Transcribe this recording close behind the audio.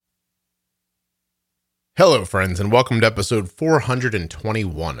Hello, friends, and welcome to episode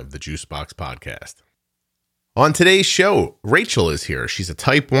 421 of the Juicebox Podcast. On today's show, Rachel is here. She's a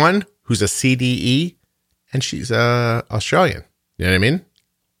type 1 who's a CDE, and she's Australian. You know what I mean?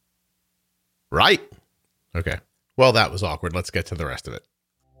 Right. Okay. Well, that was awkward. Let's get to the rest of it.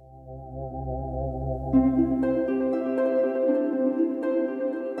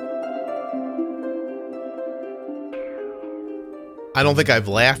 I don't think I've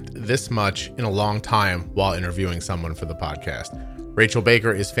laughed this much in a long time while interviewing someone for the podcast. Rachel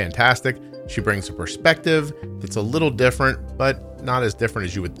Baker is fantastic. She brings a perspective that's a little different, but not as different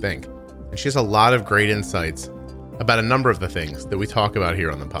as you would think. And she has a lot of great insights about a number of the things that we talk about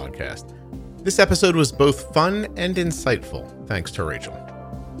here on the podcast. This episode was both fun and insightful, thanks to Rachel.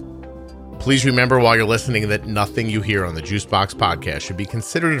 Please remember while you're listening that nothing you hear on the Juicebox Podcast should be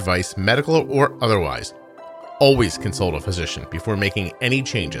considered advice, medical or otherwise. Always consult a physician before making any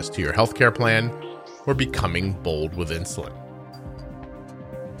changes to your healthcare plan or becoming bold with insulin.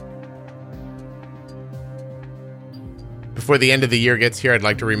 Before the end of the year gets here, I'd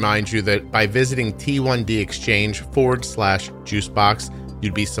like to remind you that by visiting T1D Exchange/Juicebox,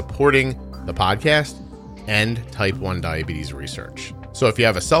 you'd be supporting the podcast and type 1 diabetes research. So if you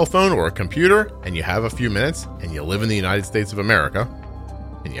have a cell phone or a computer and you have a few minutes and you live in the United States of America,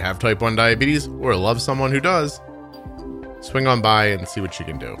 and you have type 1 diabetes or love someone who does, swing on by and see what you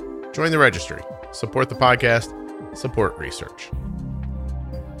can do. Join the registry, support the podcast, support research.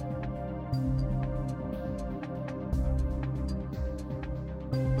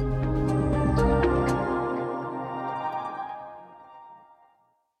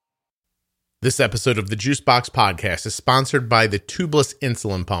 This episode of the Juicebox Podcast is sponsored by the tubeless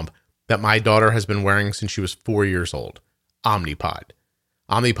insulin pump that my daughter has been wearing since she was 4 years old, Omnipod.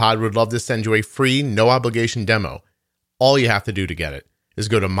 Omnipod would love to send you a free, no-obligation demo. All you have to do to get it is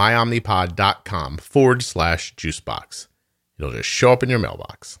go to myomnipod.com/juicebox. It'll just show up in your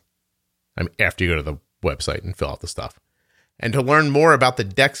mailbox. After you go to the website and fill out the stuff. And to learn more about the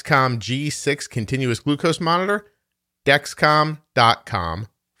Dexcom G6 continuous glucose monitor,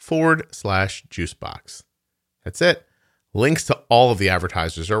 dexcom.com/juicebox. That's it. Links to all of the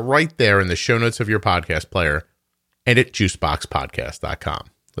advertisers are right there in the show notes of your podcast player and at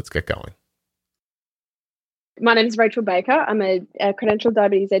juiceboxpodcast.com. Let's get going. My name is Rachel Baker. I'm a credentialed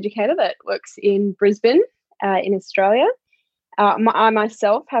diabetes educator that works in Brisbane, in Australia. I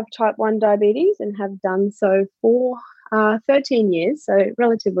myself have type 1 diabetes and have done so for 13 years, so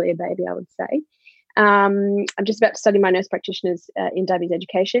relatively a baby, I would say. I'm just about to study my nurse practitioners in diabetes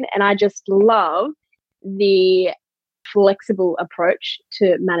education, and I just love the flexible approach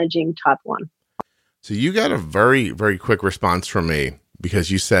to managing type 1. So you got a very, very quick response from me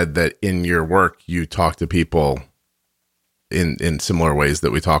because you said that in your work, you talk to people in similar ways that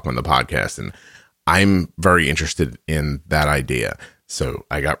we talk on the podcast. And I'm very interested in that idea. So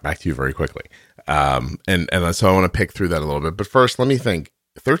I got back to you very quickly. And so I want to pick through that a little bit. But first, let me think.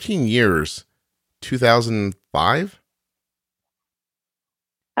 13 years, 2005?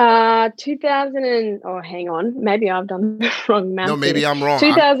 2000 hang on, maybe I've done the wrong math. No, maybe I'm wrong.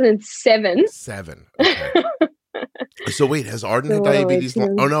 2007. Okay. So wait, has Arden had diabetes? Oh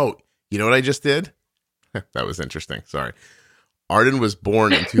no, you know what I just did? That was interesting. Sorry. Arden was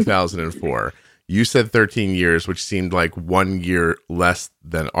born in 2004. You said 13 years, which seemed like 1 year less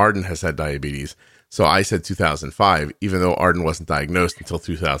than Arden has had diabetes. So I said 2005, even though Arden wasn't diagnosed until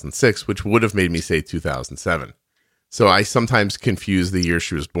 2006, which would have made me say 2007. So I sometimes confuse the year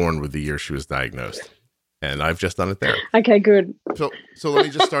she was born with the year she was diagnosed. And I've just done it there. Okay, good. So let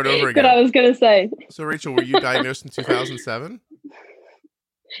me just start over again. Good, I was going to say. So Rachel, were you diagnosed in 2007?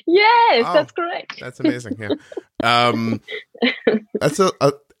 Yes, that's correct. That's amazing. Yeah.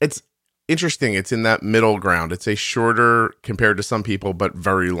 It's interesting. It's in that middle ground. It's a shorter compared to some people, but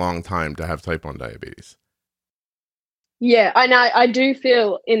very long time to have type 1 diabetes. Yeah, I know. I do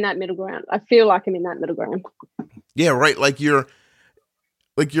feel in that middle ground. I feel like I'm in that middle ground. Yeah, right. Like you're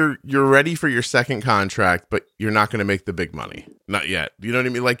ready for your second contract, but you're not going to make the big money. Not yet. You know what I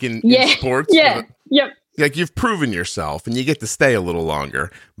mean? Like in sports. Yeah. Yep. Like you've proven yourself and you get to stay a little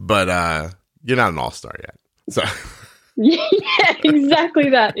longer, but you're not an all-star yet. So yeah,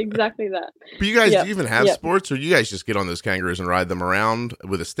 exactly that. But you guys, do you even have sports, or you guys just get on those kangaroos and ride them around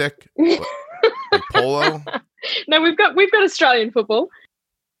with a stick? Like polo? No, we've got Australian football.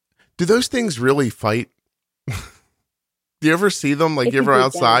 Do those things really fight? Do you ever see them? Like, you ever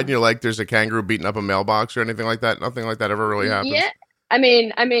outside and you're like, there's a kangaroo beating up a mailbox or anything like that? Nothing like that ever really happens? Yeah. I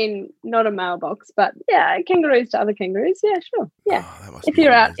mean, not a mailbox, but yeah, kangaroos to other kangaroos. Yeah, sure. Yeah. Oh,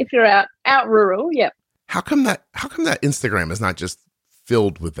 if you're out rural, yeah. How come that Instagram is not just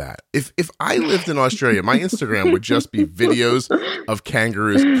filled with that. If I lived in Australia, my Instagram would just be videos of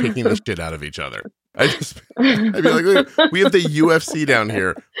kangaroos kicking the shit out of each other. I'd be like, look, we have the UFC down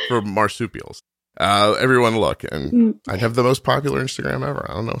here for marsupials. Everyone look, and I'd have the most popular Instagram ever.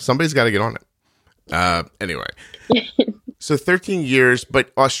 I don't know. Somebody's got to get on it. Anyway. So 13 years,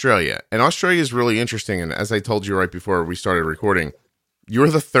 but Australia. And Australia is really interesting. And as I told you right before we started recording, you're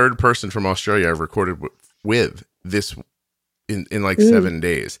the third person from Australia I've recorded with this in like 7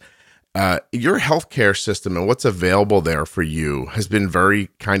 days. Your healthcare system and what's available there for you has been very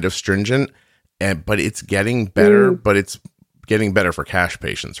kind of stringent, but it's getting better, but it's getting better for cash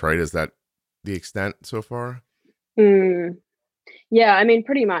patients, right? Is that the extent so far? Yeah, I mean,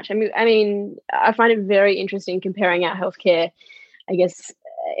 pretty much. I mean, I find it very interesting comparing our healthcare, I guess,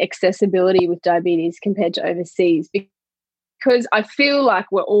 accessibility with diabetes compared to overseas, because I feel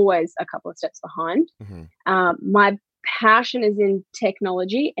like we're always a couple of steps behind. My passion is in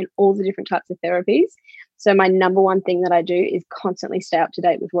technology and all the different types of therapies. So my number one thing that I do is constantly stay up to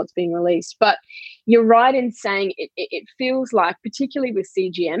date with what's being released. But you're right in saying it feels like, particularly with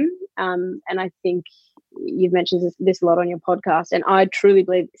CGM, and I think you've mentioned this a lot on your podcast, and I truly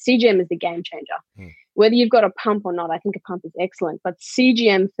believe CGM is the game changer. Whether you've got a pump or not, I think a pump is excellent. But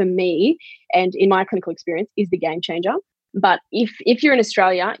CGM for me, and in my clinical experience, is the game changer. But if you're in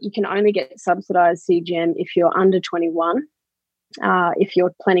Australia, you can only get subsidised CGM if you're under 21, if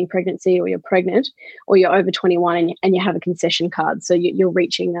you're planning pregnancy or you're pregnant, or you're over 21 and you have a concession card. So you're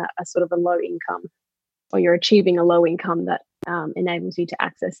reaching a sort of a low income, or you're achieving a low income that enables you to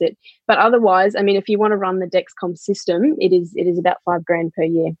access it. But otherwise, I mean, if you want to run the Dexcom system, it is about $5,000 per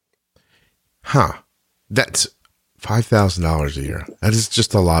year. That's $5,000 a year. That is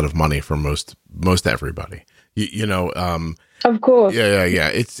just a lot of money for most everybody. You know, of course. Yeah.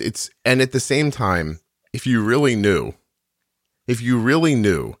 It's, and at the same time, if you really knew,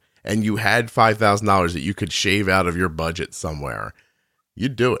 and you had $5,000 that you could shave out of your budget somewhere,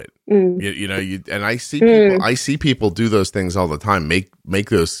 you'd do it. And I see people do those things all the time. Make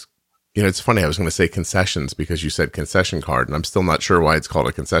those, it's funny. I was going to say concessions because you said concession card, and I'm still not sure why it's called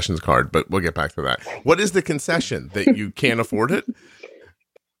a concessions card, but we'll get back to that. What is the concession that you can't afford it?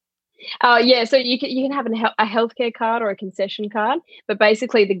 Yeah, so you can have a healthcare card or a concession card, but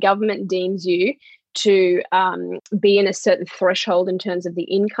basically the government deems you to be in a certain threshold in terms of the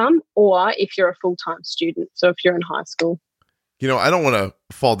income, or if you're a full-time student, so if you're in high school. I don't want to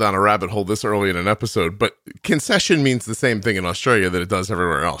fall down a rabbit hole this early in an episode, but concession means the same thing in Australia that it does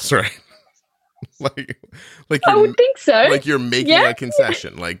everywhere else, right? like I would think so. Like you're making a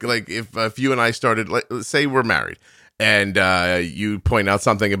concession. Like if you and I started, let's say we're married, and you point out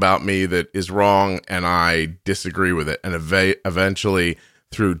something about me that is wrong, and I disagree with it, and eventually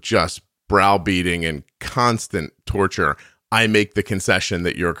through just browbeating and constant torture, I make the concession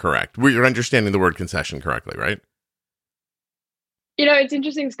that you're correct. You're understanding the word concession correctly, right? It's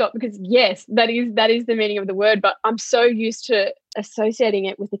interesting, Scott, because yes, that is the meaning of the word, but I'm so used to associating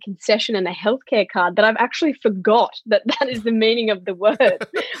it with the concession and the healthcare card that I've actually forgot that is the meaning of the word.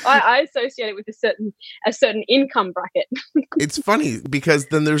 I associate it with a certain income bracket. It's funny because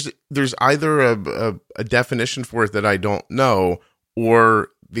then there's either a definition for it that I don't know, or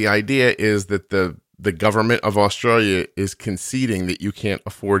the idea is that the government of Australia is conceding that you can't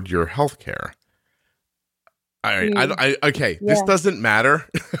afford your health care. All right. Okay. Yeah. This doesn't matter,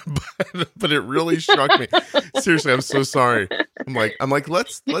 but it really struck me. Seriously, I'm so sorry. I'm like,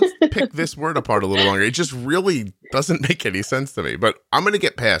 let's pick this word apart a little longer. It just really doesn't make any sense to me, but I'm going to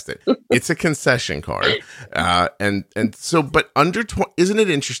get past it. It's a concession card. And so, but under 20, isn't it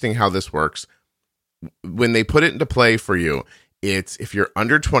interesting how this works? When they put it into play for you, it's if you're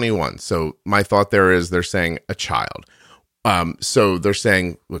under 21. So my thought there is they're saying a child. So they're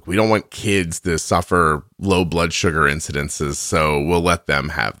saying, look, we don't want kids to suffer low blood sugar incidences, so we'll let them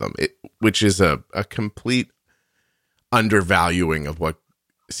have them, which is a complete undervaluing of what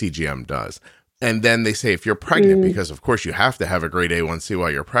CGM does. And then they say if you're pregnant, because of course you have to have a grade A1C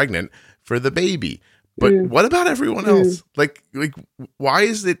while you're pregnant for the baby. But what about everyone else? Like, why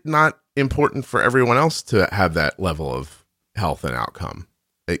is it not important for everyone else to have that level of health and outcome?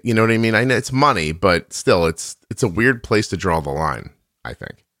 You know what I mean? I know it's money, but still, it's a weird place to draw the line, I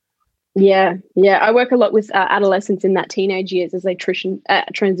think. Yeah. I work a lot with adolescents in that teenage years as they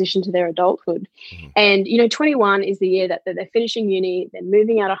transition to their adulthood. And, 21 is the year that they're finishing uni, they're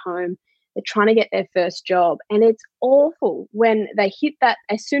moving out of home, they're trying to get their first job. And it's awful when they hit that,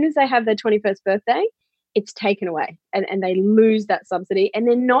 as soon as they have their 21st birthday, it's taken away and they lose that subsidy, and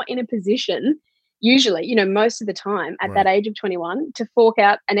they're not in a position usually, most of the time at that age of 21 to fork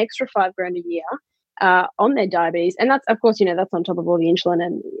out an extra $5,000 a year on their diabetes. And that's, of course, that's on top of all the insulin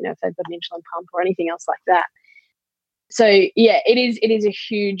and, if they've got an insulin pump or anything else like that. So, yeah, it is a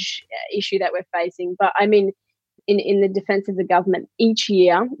huge issue that we're facing. But I mean, in the defense of the government, each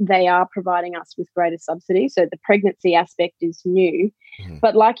year they are providing us with greater subsidies. So the pregnancy aspect is new. Mm-hmm.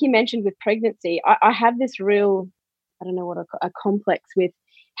 But like you mentioned with pregnancy, I have this real, I don't know what, a complex with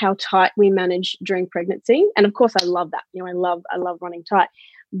how tight we manage during pregnancy. And of course, I love that. I love running tight.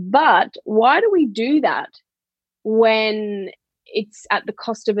 But why do we do that when it's at the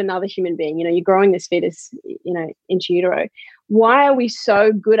cost of another human being? You're growing this fetus, into utero. Why are we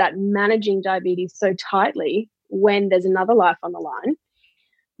so good at managing diabetes so tightly when there's another life on the line?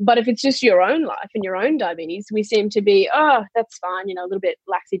 But if it's just your own life and your own diabetes, we seem to be, oh, that's fine, a little bit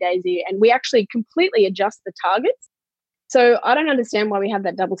laxy-daisy. And we actually completely adjust the targets. So I don't understand why we have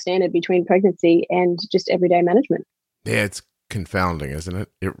that double standard between pregnancy and just everyday management. Yeah, it's confounding, isn't it?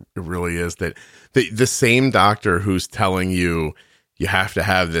 It really is. That the same doctor who's telling you have to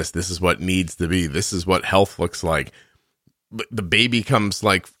have this is what needs to be, this is what health looks like. The baby comes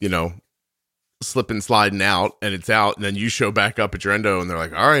slipping, sliding out, and it's out, and then you show back up at your endo and they're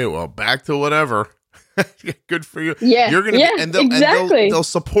like, all right, well, back to whatever. Good for you. Yeah. You're gonna and they'll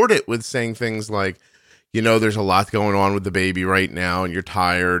support it with saying things like, there's a lot going on with the baby right now and you're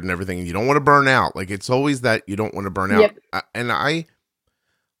tired and everything, and you don't want to burn out. Like, it's always that you don't want to burn out. Yep. And I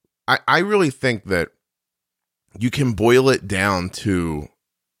really think that you can boil it down to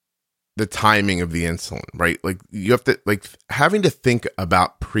the timing of the insulin, right? Like, you have to, having to think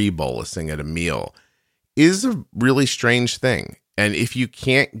about pre-bolusing at a meal is a really strange thing. And if you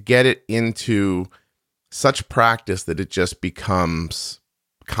can't get it into such practice that it just becomes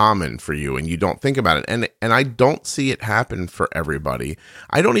common for you and you don't think about it, and I don't see it happen for everybody.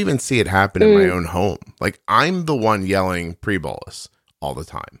 I don't even see it happen in my own home. Like, I'm the one yelling pre-bolus all the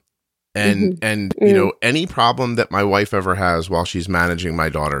time. And any problem that my wife ever has while she's managing my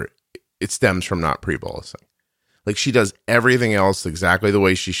daughter, it stems from not pre-bolusing. Like, she does everything else exactly the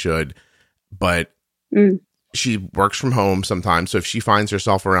way she should, but she works from home sometimes. So if she finds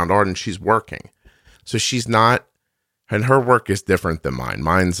herself around Arden, she's working. So she's not, and her work is different than mine.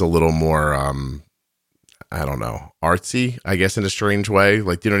 Mine's a little more, I don't know, artsy, I guess, in a strange way.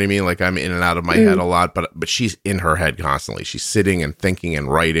 Like, do you know what I mean? Like, I'm in and out of my head a lot, but she's in her head constantly. She's sitting and thinking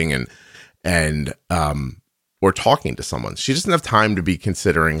and writing and or talking to someone. She doesn't have time to be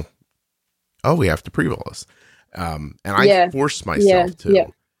considering, oh, we have to pre-bolus. And I force myself to.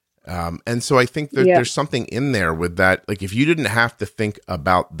 Yeah. And so I think that there's something in there with that. Like, if you didn't have to think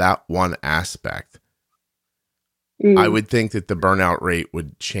about that one aspect, I would think that the burnout rate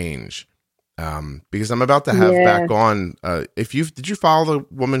would change. Because I'm about to have back on, did you follow the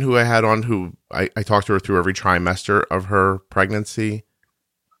woman who I had on, who I talked to her through every trimester of her pregnancy?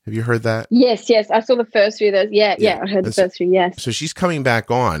 Have you heard that? Yes. I saw the first few of those. Yeah. I heard the first few. Yes. So she's coming back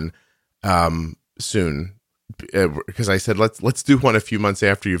on soon, because I said, let's do one a few months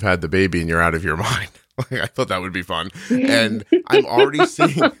after you've had the baby and you're out of your mind. I thought that would be fun. And I'm already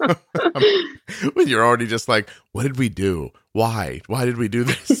seeing when you're already just like, what did we do? Why did we do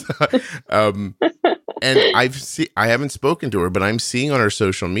this? And I haven't spoken to her, but I'm seeing on her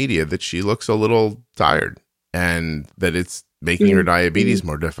social media that she looks a little tired and that it's making her diabetes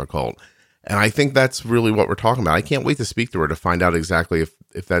more difficult. And I think that's really what we're talking about. I can't wait to speak to her to find out exactly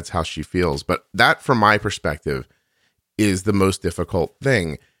if that's how she feels. But that, from my perspective, is the most difficult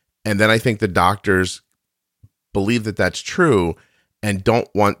thing. And then I think the doctors believe that that's true and don't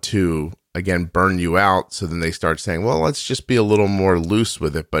want to, again, burn you out. So then they start saying, well, let's just be a little more loose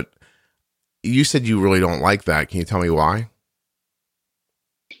with it. But you said you really don't like that. Can you tell me why?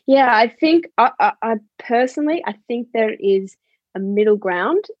 Yeah, I think I personally, I think there is a middle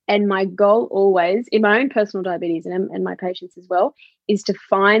ground. And my goal always, in my own personal diabetes and my patients as well, is to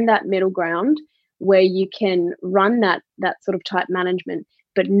find that middle ground where you can run that sort of type management,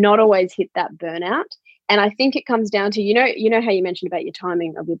 but not always hit that burnout. And I think it comes down to, you know how you mentioned about your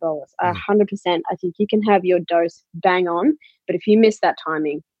timing of your bolus. 100%. I think you can have your dose bang on, but if you miss that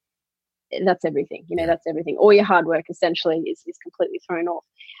timing, that's everything. That's everything. All your hard work essentially is completely thrown off.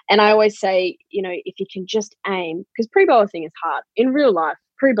 And I always say, if you can just aim, because pre-bolusing is hard. In real life,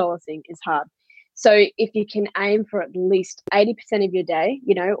 pre-bolusing is hard. So if you can aim for at least 80% of your day,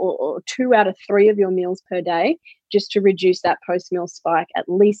 or 2 out of 3 of your meals per day, just to reduce that post-meal spike, at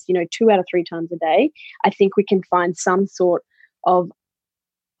least, 2 out of 3 times a day, I think we can find some sort of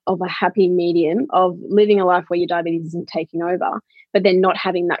a happy medium of living a life where your diabetes isn't taking over, but then not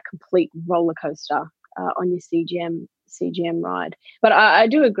having that complete roller coaster on your CGM ride. But I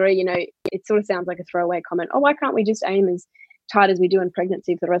do agree, it sort of sounds like a throwaway comment. Oh, why can't we just aim as tight as we do in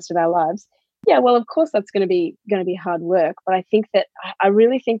pregnancy for the rest of our lives? Yeah, well, of course that's going to be hard work, but I think that I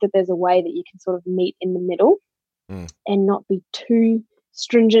really think that there's a way that you can sort of meet in the middle and not be too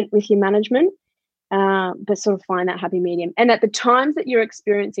stringent with your management, but sort of find that happy medium. And at the times that you're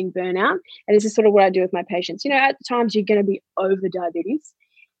experiencing burnout, and this is sort of what I do with my patients, at times you're going to be over diabetes.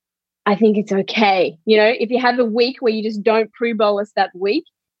 I think it's okay. If you have a week where you just don't pre-bolus that week,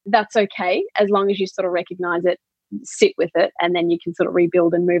 that's okay, as long as you sort of recognize it, sit with it, and then you can sort of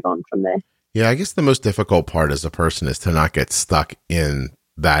rebuild and move on from there. Yeah, I guess the most difficult part as a person is to not get stuck in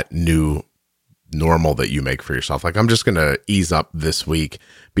that new normal that you make for yourself. Like, I'm just going to ease up this week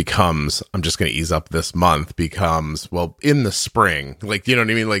becomes, I'm just going to ease up this month becomes, well, in the spring, like, you know what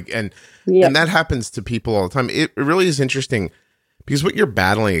I mean? Like, and that happens to people all the time. It really is interesting because what you're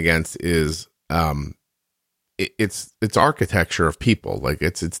battling against is, it's architecture of people. Like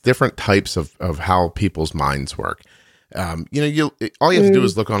it's different types of how people's minds work. All you have to do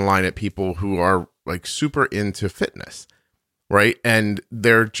is look online at people who are like super into fitness, right? And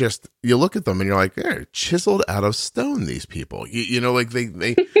they're just, you look at them and you're like, they're chiseled out of stone, these people. Like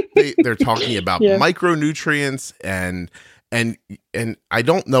they're talking about micronutrients and I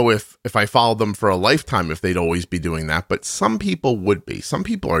don't know if I followed them for a lifetime, if they'd always be doing that, but some people would be. Some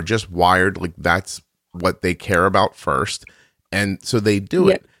people are just wired like that's what they care about first. And so they do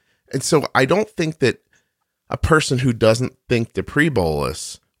it. And so I don't think that a person who doesn't think to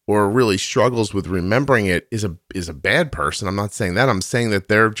pre-bolus or really struggles with remembering it is a bad person. I'm not saying that. I'm saying that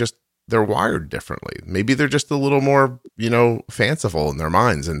they're wired differently. Maybe they're just a little more, fanciful in their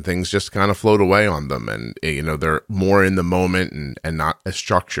minds and things just kind of float away on them. And, they're more in the moment and not as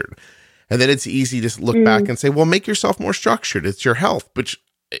structured. And then it's easy to look back and say, well, make yourself more structured. It's your health. But,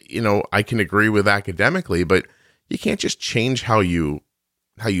 I can agree with academically, but you can't just change how you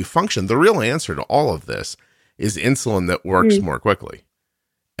function. The real answer to all of this is insulin that works more quickly.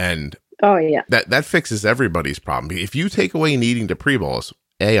 And that fixes everybody's problem. If you take away needing to pre-bolus,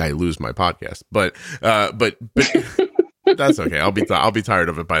 I lose my podcast, but that's okay. I'll be tired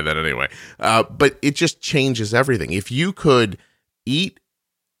of it by then anyway. But it just changes everything. If you could eat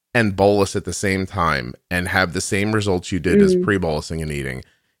and bolus at the same time and have the same results you did as pre-bolusing and eating,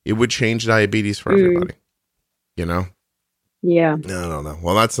 it would change diabetes for everybody. Yeah. I don't know.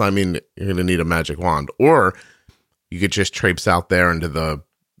 Well, you're going to need a magic wand, or you could just traipse out there into the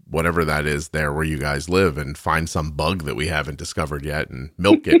whatever that is there where you guys live and find some bug that we haven't discovered yet and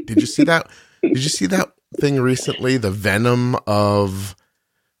milk it. Did you see that? Did you see that thing recently? The venom of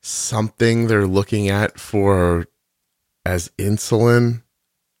something they're looking at for as insulin.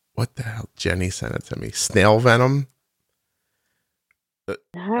 What the hell? Jenny sent it to me. Snail venom.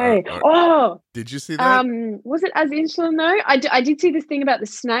 No. Did you see that? Was it as insulin though? I did see this thing about the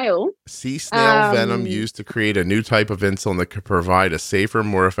snail. Sea snail venom used to create a new type of insulin that could provide a safer,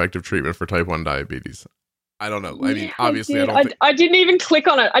 more effective treatment for type 1 diabetes. I don't know. I mean, obviously, I didn't even click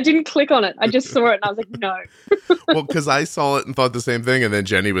on it. I didn't click on it. I just saw it and I was like, no. Well, because I saw it and thought the same thing, and then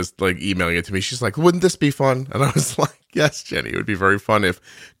Jenny was like emailing it to me. She's like, "Wouldn't this be fun?" And I was like, "Yes, Jenny, it would be very fun if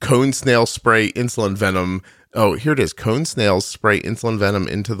cone snails spray insulin venom." Oh, here it is. Cone snails spray insulin venom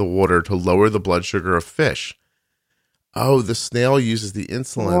into the water to lower the blood sugar of fish. Oh, the snail uses the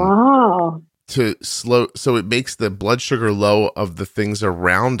insulin to slow, so it makes the blood sugar low of the things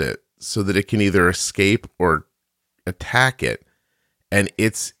around it, so that it can either escape or attack it. And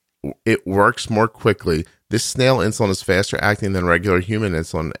it works more quickly. This snail insulin is faster acting than regular human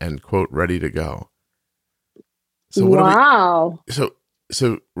insulin and, quote, ready to go. So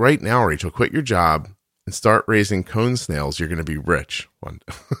so right now, Rachel, quit your job and start raising cone snails. You're going to be rich.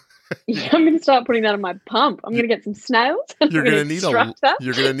 Yeah, I'm going to start putting that on my pump. I'm going to get some snails. You're going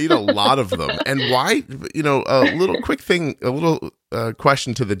to need a lot of them. And why, a little quick thing, a little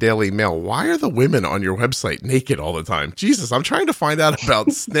question to the Daily Mail. Why are the women on your website naked all the time? Jesus, I'm trying to find out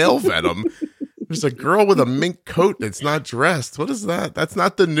about snail venom. There's a girl with a mink coat that's not dressed. What is that? That's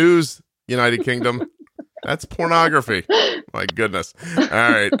not the news, United Kingdom. That's pornography. My goodness. All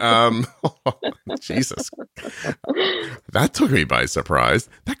right. Jesus. That took me by surprise.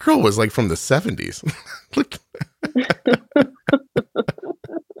 That girl was like from the 70s.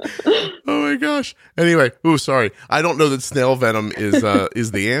 Oh my gosh. Anyway, sorry. I don't know that snail venom is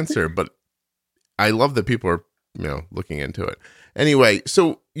the answer, but I love that people are, looking into it. Anyway,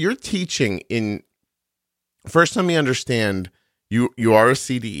 so you're teaching in, first let me understand, you are a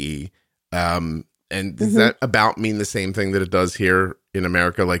CDE, and does that about mean the same thing that it does here in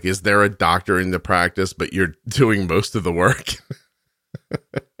America? Like, is there a doctor in the practice, but you're doing most of the work?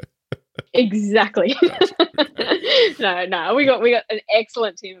 Exactly. No. We got an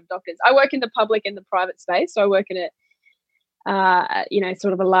excellent team of doctors. I work in the public and the private space. So I work in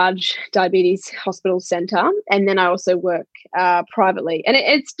sort of a large diabetes hospital center. And then I also work privately. And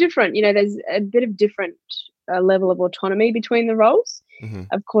it's different. There's a bit of different level of autonomy between the roles. Mm-hmm.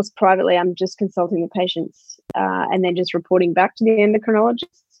 Of course, privately, I'm just consulting the patients and then just reporting back to the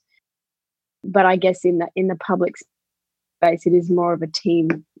endocrinologists. But I guess in the public space, it is more of a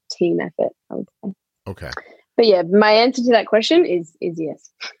team effort, I would say. Okay. But yeah, my answer to that question is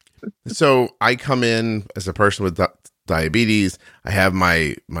yes. So I come in as a person with diabetes. I have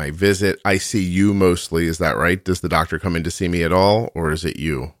my visit. I see you mostly. Is that right? Does the doctor come in to see me at all, or is it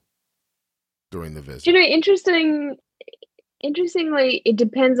you during the visit? Interestingly, it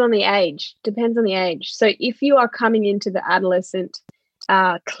depends on the age. So if you are coming into the adolescent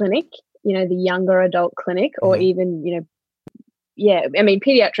clinic, the younger adult clinic, or even,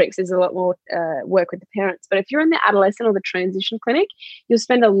 pediatrics is a lot more work with the parents. But if you're in the adolescent or the transition clinic, you'll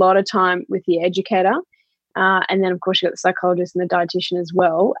spend a lot of time with the educator. And then, of course, you've got the psychologist and the dietitian as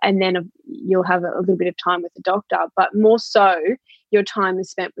well. And then you'll have a little bit of time with the doctor. But more so, your time is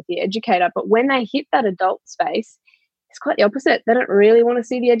spent with the educator. But when they hit that adult space, it's quite the opposite. They don't really want to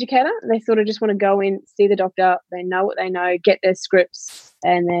see the educator. They sort of just want to go in, see the doctor. They know what they know, get their scripts,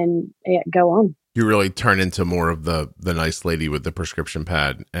 and then go on. You really turn into more of the nice lady with the prescription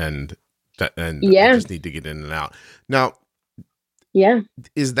pad, and you just need to get in and out. Now,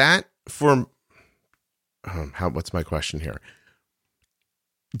 is that for? What's my question here?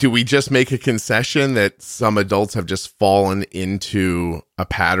 Do we just make a concession that some adults have just fallen into a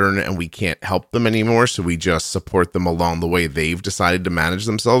pattern and we can't help them anymore, so we just support them along the way they've decided to manage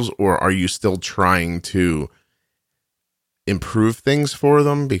themselves? Or are you still trying to improve things for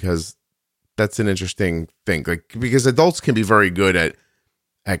them? Because that's an interesting thing. Because adults can be very good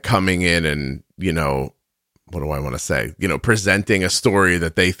at coming in and, what do I want to say? Presenting a story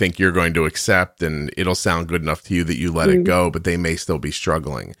that they think you're going to accept, and it'll sound good enough to you that you let it go, but they may still be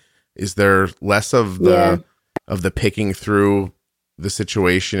struggling. Is there less of the picking through the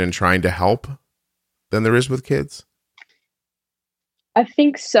situation and trying to help than there is with kids? I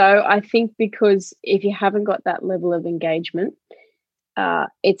think so. I think because if you haven't got that level of engagement,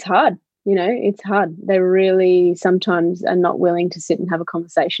 it's hard. It's hard. They really sometimes are not willing to sit and have a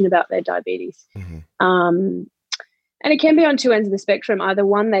conversation about their diabetes. And it can be on two ends of the spectrum. Either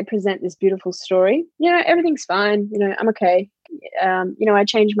one, they present this beautiful story. Everything's fine. I'm okay. I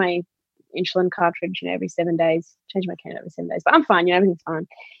change my insulin cartridge, every 7 days, change my can every 7 days, but I'm fine. Everything's fine.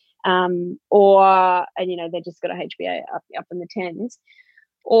 They just got a HbA up in the tens.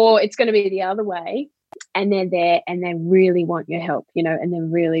 Or it's going to be the other way. And they're there and they really want your help, and they're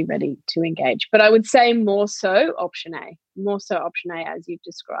really ready to engage. But I would say more so option A as you've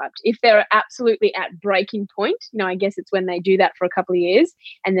described. If they're absolutely at breaking point, I guess it's when they do that for a couple of years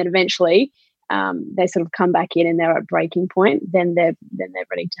and then eventually they sort of come back in and they're at breaking point, then they're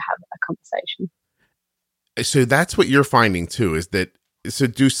ready to have a conversation. So that's what you're finding too, is that, so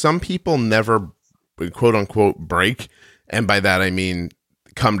do some people never quote unquote break? And by that, I mean,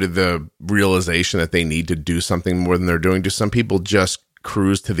 come to the realization that they need to do something more than they're doing? Do some people just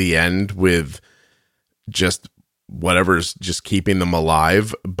cruise to the end with just whatever's just keeping them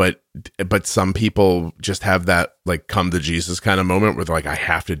alive, but some people just have that come to Jesus kind of moment where they're like, I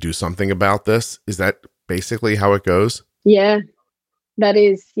have to do something about this? Is that basically how it goes? Yeah, that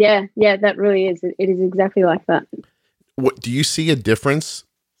is. Yeah, that really is. It is exactly like that. What do you see a difference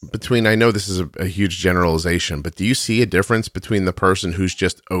between, I know this is a huge generalization, but do you see a difference between the person who's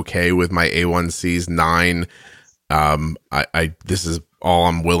just okay with my A1C's 9, this is all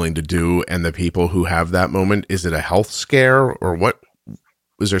I'm willing to do, and the people who have that moment? Is it a health scare, or what?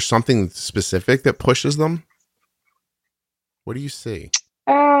 Is there something specific that pushes them? What do you see?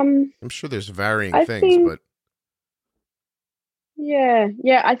 I'm sure there's varying things, but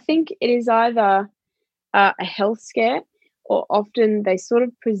I think it is either a health scare, or often they sort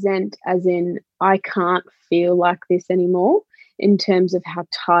of present as in, I can't feel like this anymore, in terms of how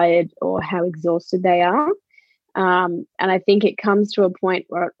tired or how exhausted they are. And I think it comes to a point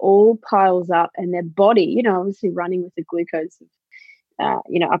where it all piles up and their body, obviously running with the glucose, up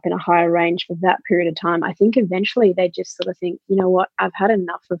in a higher range for that period of time. I think eventually they just sort of think, what, I've had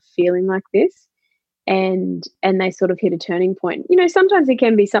enough of feeling like this. And they sort of hit a turning point. Sometimes it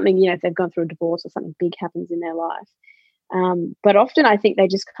can be something, if they've gone through a divorce or something big happens in their life. But often I think they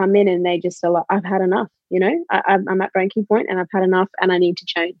just come in and they just are like, I've had enough, I'm at breaking point and I've had enough and I need to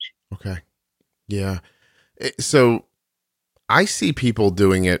change. Okay. Yeah. So I see people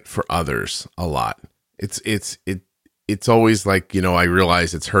doing it for others a lot. It's always like, I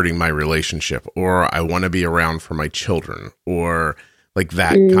realize it's hurting my relationship, or I want to be around for my children, or like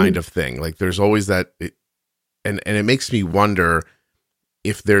that kind of thing. Like there's always that, and it makes me wonder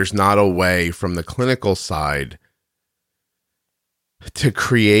if there's not a way from the clinical side to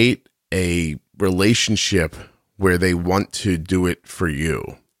create a relationship where they want to do it for you.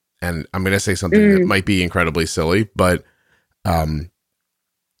 And I'm going to say something that might be incredibly silly, but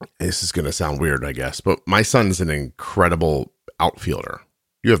this is going to sound weird, I guess, but my son's an incredible outfielder.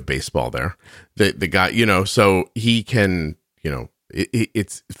 You have baseball there. The guy, you know, so he can, you know,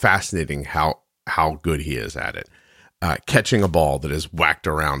 it's fascinating how good he is at it. Catching a ball that is whacked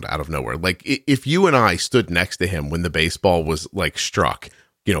around out of nowhere. Like if you and I stood next to him when the baseball was like struck,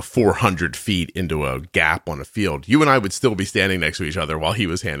 you know, 400 feet into a gap on a field, you and I would still be standing next to each other while he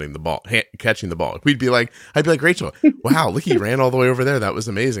was handing the ball, catching the ball. I'd be like, Rachel, wow, look, he ran all the way over there. That was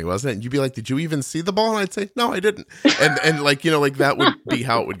amazing, wasn't it? And you'd be like, did you even see the ball? And I'd say, no, I didn't. And like, you know, like that would be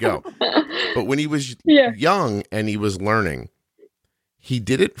how it would go. But when he was young and he was learning, he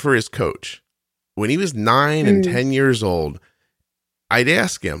did it for his coach. When he was 9 and 10 years old, I'd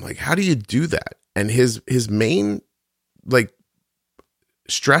ask him, like, how do you do that? And his main, like,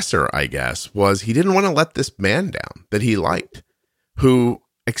 stressor, I guess, was he didn't want to let this man down that he liked, who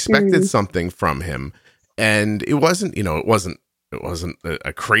expected something from him. And it wasn't, you know, it wasn't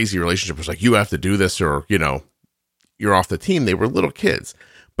a crazy relationship. It was like, you have to do this or, you know, you're off the team. They were little kids,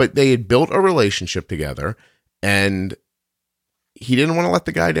 but they had built a relationship together and he didn't want to let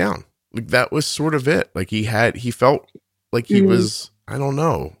the guy down. Like that was sort of it. Like he felt like he was, I don't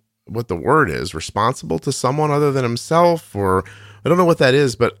know what the word is, responsible to someone other than himself, or I don't know what that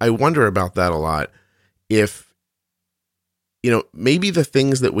is, but I wonder about that a lot. If, you know, maybe the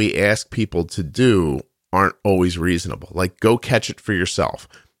things that we ask people to do aren't always reasonable. Like go catch it for yourself.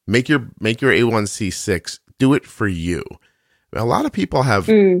 Make your A1C6, do it for you. A lot of people have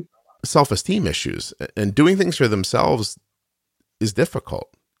self-esteem issues, and doing things for themselves is difficult.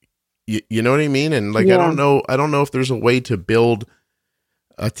 You know what I mean? And like, I don't know if there's a way to build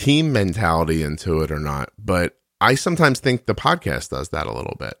a team mentality into it or not, but I sometimes think the podcast does that a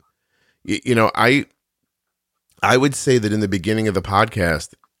little bit. You know, I would say that in the beginning of the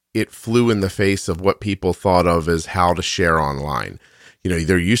podcast, it flew in the face of what people thought of as how to share online. You know,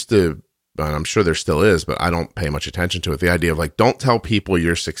 there used to, and I'm sure there still is, but I don't pay much attention to it. The idea of like, don't tell people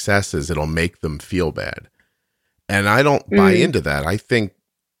your successes, it'll make them feel bad. And I don't buy into that. I think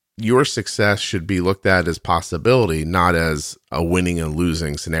your success should be looked at as possibility, not as a winning and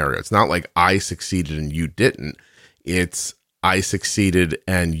losing scenario. It's not like I succeeded and you didn't. It's I succeeded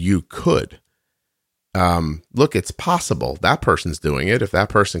and you could. Look, it's possible. That person's doing it. If that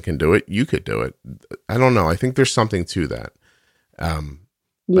person can do it, you could do it. I don't know. I think there's something to that.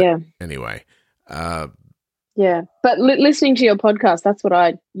 Anyway. But listening to your podcast, that's what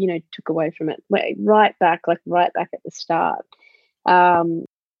I, you know, took away from it. Right back at the start.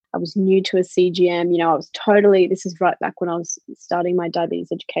 I was new to a CGM, you know, this is right back when I was starting my diabetes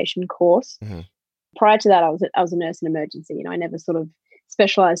education course. Mm-hmm. Prior to that, I was a nurse in emergency. You know, I never sort of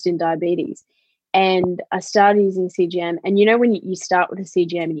specialized in diabetes. And I started using CGM. And, you know, when you start with a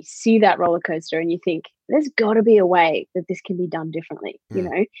CGM and you see that roller coaster and you think, there's got to be a way that this can be done differently, you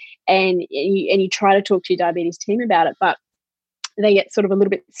know, and you try to talk to your diabetes team about it, but they get sort of a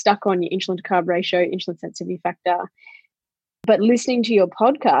little bit stuck on your insulin to carb ratio, insulin sensitivity factor. But listening to your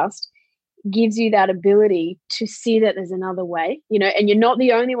podcast gives you that ability to see that there's another way, you know, and you're not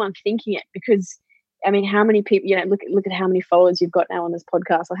the only one thinking it, because, I mean, how many people, you know, look at how many followers you've got now on this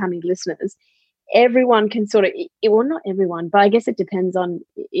podcast, or how many listeners. Everyone can sort of, well, not everyone, but I guess it depends on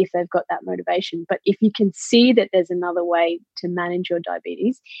if they've got that motivation. But if you can see that there's another way to manage your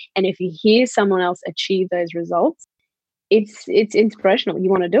diabetes, and if you hear someone else achieve those results, it's inspirational. You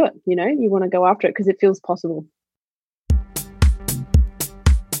want to do it, you know, you want to go after it because it feels possible.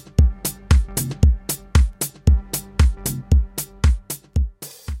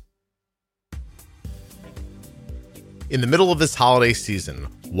 In the middle of this holiday season,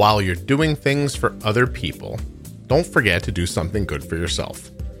 while you're doing things for other people, don't forget to do something good for yourself.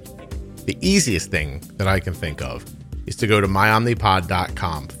 The easiest thing that I can think of is to go to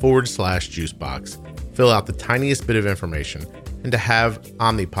myomnipod.com/juicebox, fill out the tiniest bit of information, and to have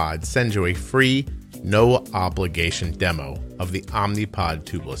Omnipod send you a free, no obligation demo of the Omnipod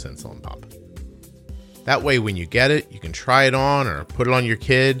tubeless insulin pump. That way, when you get it, you can try it on or put it on your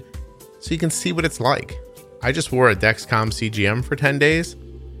kid so you can see what it's like. I just wore a Dexcom CGM for 10 days,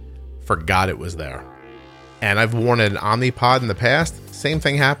 forgot it was there. And I've worn an Omnipod in the past, same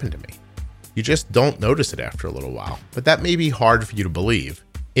thing happened to me. You just don't notice it after a little while, but that may be hard for you to believe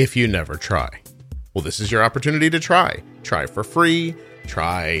if you never try. Well, this is your opportunity to try. Try for free,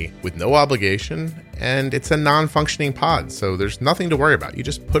 try with no obligation, and it's a non-functioning pod, so there's nothing to worry about. You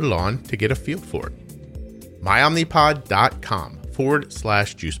just put it on to get a feel for it.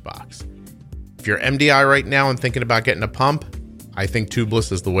 myomnipod.com/juicebox. If you're MDI right now and thinking about getting a pump, I think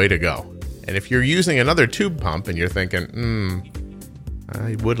tubeless is the way to go. And if you're using another tube pump and you're thinking,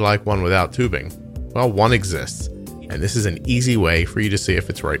 I would like one without tubing, well, one exists. And this is an easy way for you to see if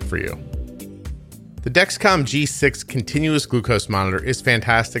it's right for you. The Dexcom G6 continuous glucose monitor is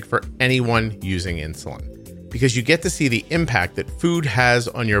fantastic for anyone using insulin because you get to see the impact that food has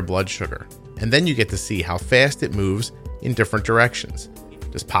on your blood sugar. And then you get to see how fast it moves in different directions.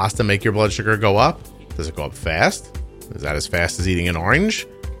 Does pasta make your blood sugar go up? Does it go up fast? Is that as fast as eating an orange?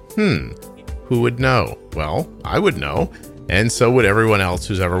 Who would know? Well, I would know, and so would everyone else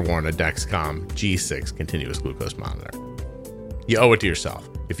who's ever worn a Dexcom G6 continuous glucose monitor. You owe it to yourself.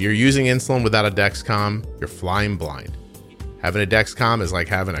 If you're using insulin without a Dexcom, you're flying blind. Having a Dexcom is like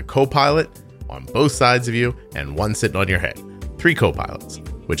having a co-pilot on both sides of you and one sitting on your head. 3 co-pilots,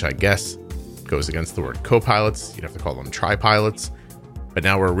 which I guess goes against the word co-pilots. You'd have to call them tri-pilots. But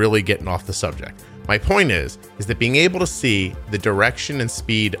now we're really getting off the subject. My point is that being able to see the direction and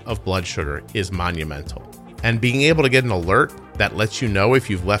speed of blood sugar is monumental. And being able to get an alert that lets you know if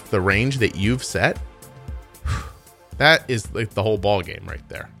you've left the range that you've set, that is like the whole ball game right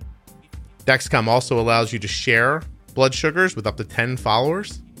there. Dexcom also allows you to share blood sugars with up to 10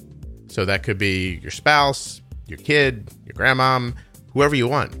 followers. So that could be your spouse, your kid, your grandmom, whoever you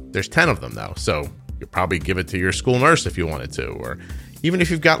want. There's 10 of them though. So you'll probably give it to your school nurse if you wanted to, or even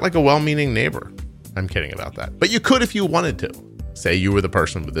if you've got like a well-meaning neighbor. I'm kidding about that. But you could if you wanted to. Say you were the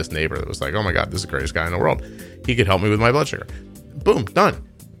person with this neighbor that was like, oh my God, this is the greatest guy in the world. He could help me with my blood sugar. Boom, done.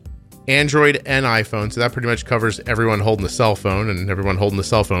 Android and iPhone. So that pretty much covers everyone holding a cell phone, and everyone holding the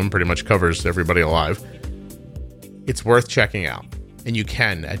cell phone pretty much covers everybody alive. It's worth checking out. And you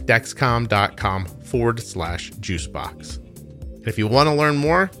can at dexcom.com/juicebox. And if you want to learn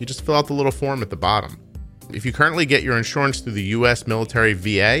more, you just fill out the little form at the bottom. If you currently get your insurance through the U.S. military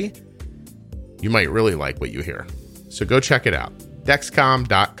VA, you might really like what you hear. So go check it out.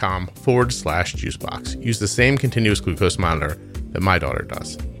 Dexcom.com/juicebox. Use the same continuous glucose monitor that my daughter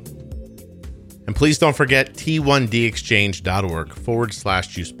does. And please don't forget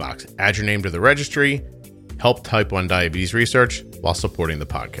t1dexchange.org/juicebox. Add your name to the registry. Help type 1 diabetes research while supporting the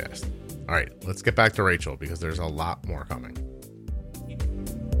podcast. All right, let's get back to Rachel because there's a lot more coming.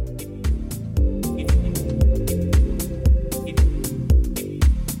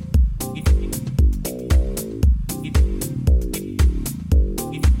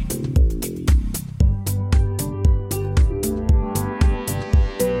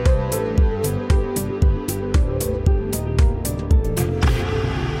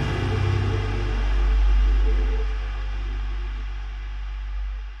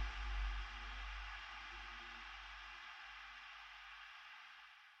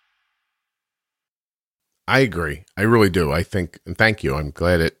 I agree. I really do. I think, and thank you. I'm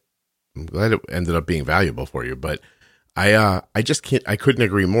glad it ended up being valuable for you, but I just can't, I couldn't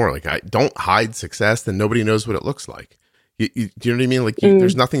agree more. Like, I don't hide success, then nobody knows what it looks like. Do you know what I mean? Like,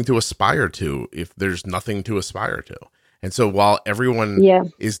 there's nothing to aspire to if there's nothing to aspire to. And so while everyone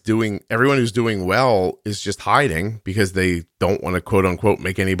who's doing well is just hiding because they don't want to quote unquote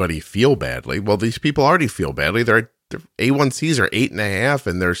make anybody feel badly. Well, these people already feel badly. Their A1Cs are 8.5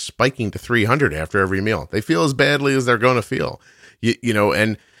 and they're spiking to 300 after every meal. They feel as badly as they're going to feel,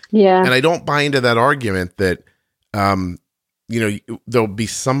 and I don't buy into that argument that, there'll be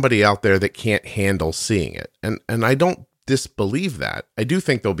somebody out there that can't handle seeing it. And I don't disbelieve that. I do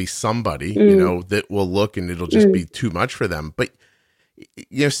think there'll be somebody, that will look and it'll just be too much for them. But,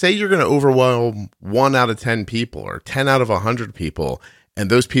 say you're going to overwhelm 1 out of 10 people or 10 out of 100 people, and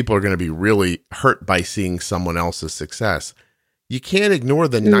those people are going to be really hurt by seeing someone else's success. You can't ignore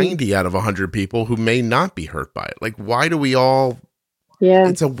the 90 out of 100 people who may not be hurt by it. Like, why do we all? Yeah.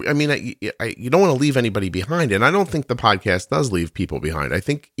 You don't want to leave anybody behind. And I don't think the podcast does leave people behind. I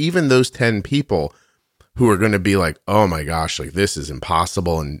think even those 10 people who are going to be like, oh my gosh, like this is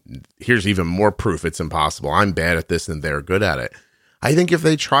impossible. And here's even more proof it's impossible. I'm bad at this and they're good at it. I think if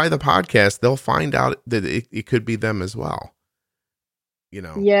they try the podcast, they'll find out that it could be them as well.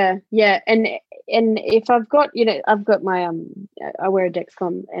 Yeah. And if I've got, I've got my, I wear a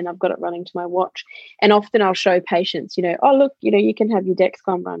Dexcom and I've got it running to my watch, and often I'll show patients, oh, look, you can have your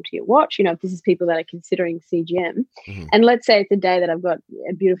Dexcom run to your watch, if this is people that are considering CGM. And let's say it's a day that I've got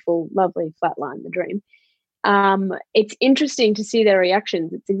a beautiful, lovely flatline, the dream. It's interesting to see their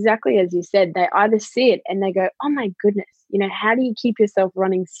reactions. It's exactly as you said. They either see it and they go, oh my goodness, how do you keep yourself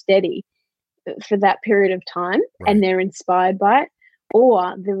running steady for that period of time? Right. And they're inspired by it.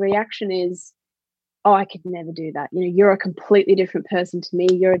 Or the reaction is, oh, I could never do that. You're a completely different person to me.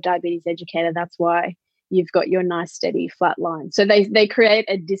 You're a diabetes educator. That's why, you've got your nice steady flat line. So they create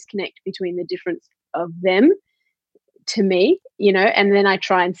a disconnect between the difference of them to me, and then I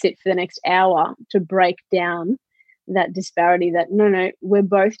try and sit for the next hour to break down that disparity, that no, we're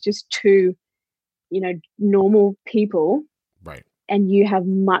both just two, normal people. Right. And you have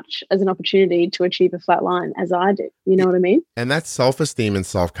much as an opportunity to achieve a flat line as I do. You know what I mean? And that's self-esteem and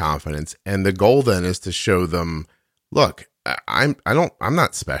self-confidence. And the goal then is to show them, look, I'm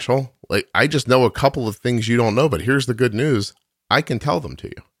not special. Like, I just know a couple of things you don't know, but here's the good news. I can tell them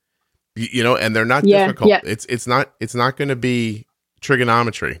to you, and they're not difficult. Yeah. It's not going to be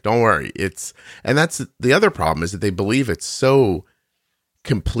trigonometry. Don't worry. And that's the other problem, is that they believe it's so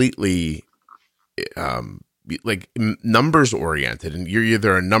completely, like numbers oriented, and you're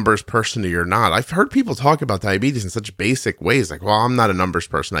either a numbers person or you're not. I've heard people talk about diabetes in such basic ways, like, well, I'm not a numbers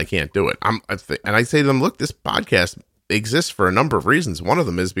person, I can't do it. And I say to them, look, this podcast exists for a number of reasons. One of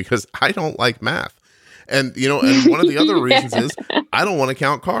them is because I don't like math. And, and one of the other reasons is I don't want to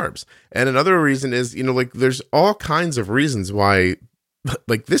count carbs. And another reason is, like, there's all kinds of reasons why,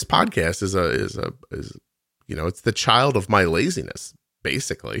 like, this podcast is it's the child of my laziness,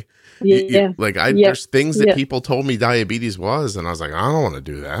 basically. There's things that people told me diabetes was, and I was like, I don't want to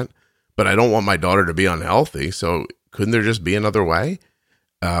do that, but I don't want my daughter to be unhealthy. So couldn't there just be another way?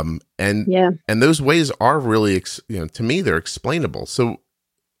 And those ways are really, to me, they're explainable. So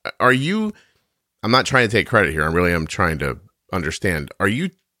I'm not trying to take credit here. I'm trying to understand. Are you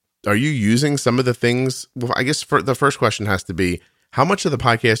using some of the things? Well, I guess the first question has to be, how much of the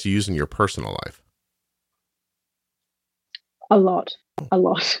podcast you use in your personal life? A lot. A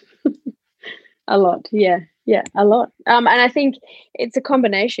lot. Yeah, a lot. And I think it's a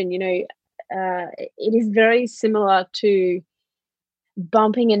combination, it is very similar to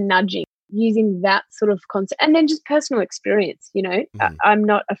bumping and nudging, using that sort of concept, and then just personal experience. I'm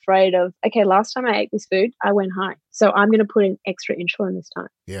not afraid of, okay, last time I ate this food, I went high, so I'm going to put in extra insulin this time.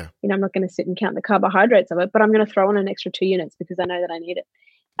 Yeah. I'm not going to sit and count the carbohydrates of it, but I'm going to throw in an extra 2 units because I know that I need it.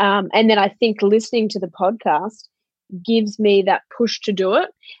 And then I think listening to the podcast gives me that push to do it.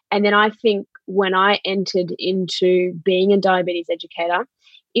 And then I think when I entered into being a diabetes educator,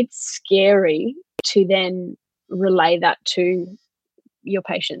 it's scary to then relay that to your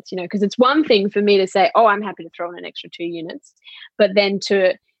patients, because it's one thing for me to say, oh, I'm happy to throw in an extra 2 units, but then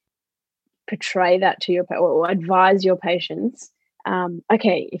to portray that to or advise your patients,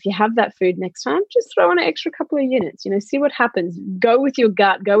 okay, if you have that food next time, just throw in an extra couple of units, see what happens. Go with your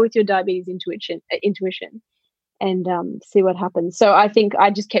gut, go with your diabetes intuition, and see what happens. So I think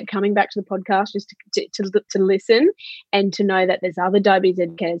I just kept coming back to the podcast just to listen, and to know that there's other diabetes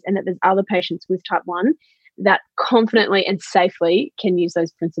educators and that there's other patients with type 1 that confidently and safely can use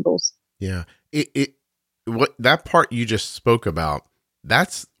those principles. Yeah. What that part you just spoke about,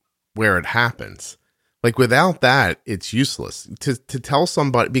 that's where it happens. Like, without that, it's useless to tell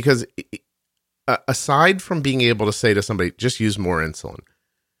somebody, because aside from being able to say to somebody, just use more insulin,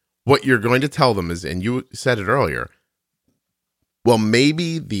 what you're going to tell them is, and you said it earlier, well,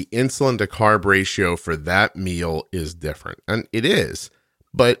 maybe the insulin to carb ratio for that meal is different. And it is.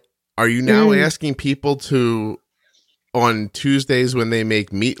 But are you now asking people to, on Tuesdays when they make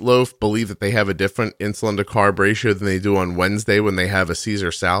meatloaf, believe that they have a different insulin to carb ratio than they do on Wednesday when they have a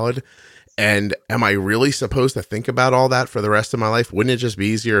Caesar salad? And am I really supposed to think about all that for the rest of my life? Wouldn't it just be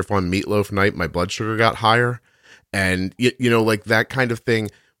easier if on meatloaf night my blood sugar got higher? And, like that kind of thing.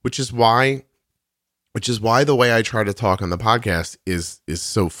 Which is why the way I try to talk on the podcast is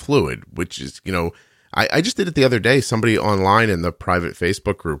so fluid, which is, I just did it the other day. Somebody online in the private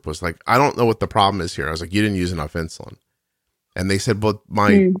Facebook group was like, I don't know what the problem is here. I was like, you didn't use enough insulin. And they said, well,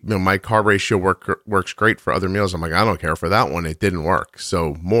 my carb ratio works great for other meals. I'm like, I don't care for that one. It didn't work.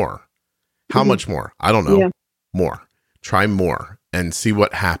 So more. How much more? I don't know. Yeah. More. Try more and see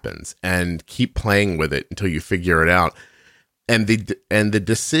what happens, and keep playing with it until you figure it out. And the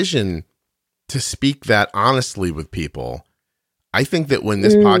decision to speak that honestly with people, I think that when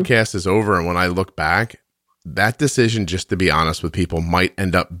this podcast is over and when I look back, that decision just to be honest with people might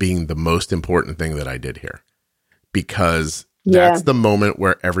end up being the most important thing that I did here, because that's the moment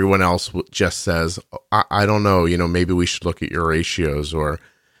where everyone else just says, I don't know, maybe we should look at your ratios, or,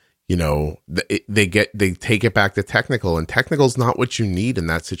 they take it back to technical, and technical is not what you need in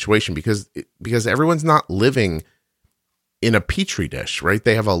that situation, because everyone's not living in a petri dish, right?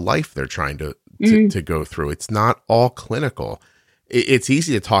 They have a life they're trying to go through. It's not all clinical. It's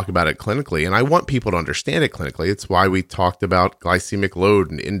easy to talk about it clinically, and I want people to understand it clinically. It's why we talked about glycemic load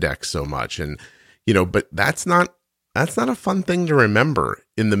and index so much. And, but that's not that's not a fun thing to remember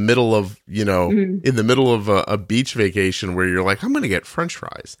in the middle of, in the middle of a beach vacation where you're like, I'm going to get French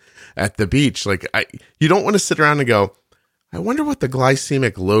fries at the beach. Like you don't want to sit around and go, I wonder what the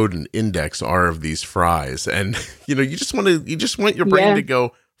glycemic load and index are of these fries. And, you just want your brain to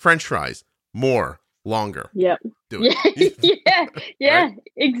go French fries, more, longer. Yep. Do it. Yeah. Right?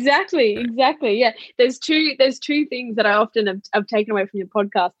 Exactly. Yeah. There's two things that I often have taken away from your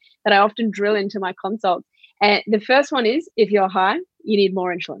podcast that I often drill into my consults. And the first one is, if you're high, you need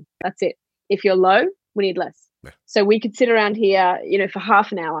more insulin. That's it. If you're low, we need less. Yeah. So we could sit around here, for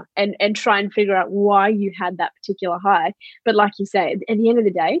half an hour and try and figure out why you had that particular high. But like you say, at the end of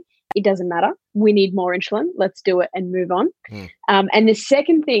the day, it doesn't matter. We need more insulin. Let's do it and move on. And the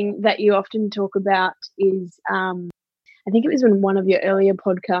second thing that you often talk about is, I think it was in one of your earlier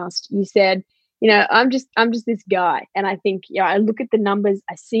podcasts, you said, I'm just this guy. And I think, I look at the numbers,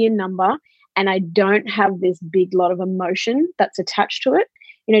 I see a number, and I don't have this big lot of emotion that's attached to it.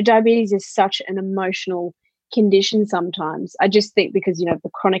 Diabetes is such an emotional condition sometimes. I just think because, the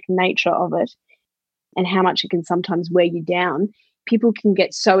chronic nature of it and how much it can sometimes wear you down, people can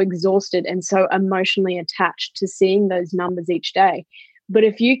get so exhausted and so emotionally attached to seeing those numbers each day. But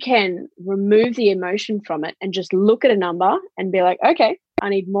if you can remove the emotion from it and just look at a number and be like, okay, I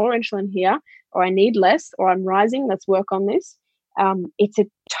need more insulin here, or I need less, or I'm rising, let's work on this. It's a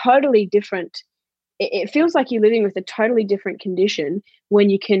totally different, it feels like you're living with a totally different condition when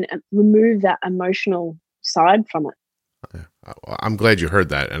you can remove that emotional side from it. I'm glad you heard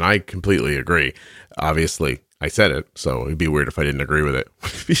that. And I completely agree. Obviously, I said it, so it'd be weird if I didn't agree with it.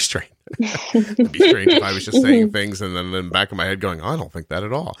 It'd be strange. It'd be strange if I was just saying things and then in the back of my head going, oh, I don't think that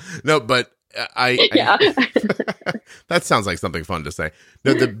at all. No, but I that sounds like something fun to say.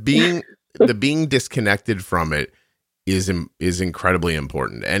 No, the being disconnected from it is incredibly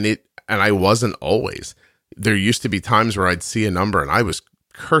important. And I wasn't always. There used to be times where I'd see a number and I was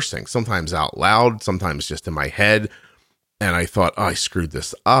cursing, sometimes out loud, sometimes just in my head. And I thought, oh, I screwed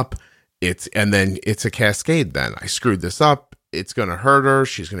this up. And then it's a cascade then. I screwed this up. It's going to hurt her.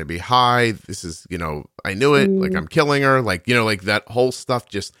 She's going to be high. This is, I knew it. Like I'm killing her. Like, like that whole stuff,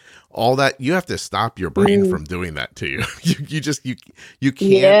 just all that. You have to stop your brain from doing that to you. You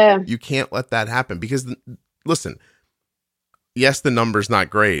can't let that happen because listen, yes, the number's not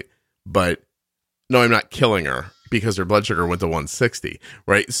great, but no, I'm not killing her because her blood sugar went to 160.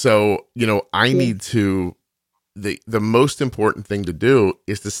 Right. So, I need to, the most important thing to do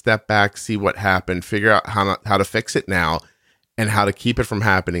is to step back, see what happened, figure out how to fix it now, and how to keep it from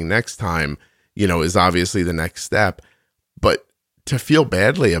happening next time, is obviously the next step. But to feel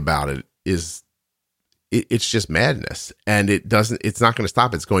badly about it it's just madness, and it's not going to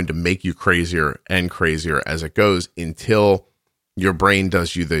stop. It's going to make you crazier and crazier as it goes until your brain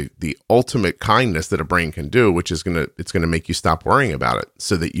does you the ultimate kindness that a brain can do, which is it's going to make you stop worrying about it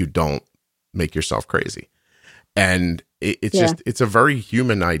so that you don't make yourself crazy. And it's a very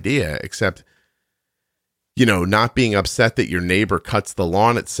human idea, except, not being upset that your neighbor cuts the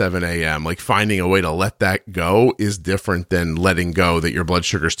lawn at 7 a.m., like finding a way to let that go is different than letting go that your blood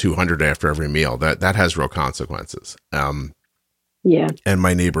sugar is 200 after every meal. That has real consequences. And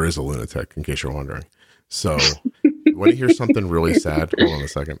my neighbor is a lunatic, in case you're wondering. So want to hear something really sad? Hold on a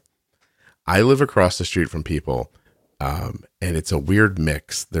second. I live across the street from people. And it's a weird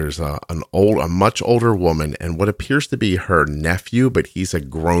mix. There's a much older woman and what appears to be her nephew, but he's a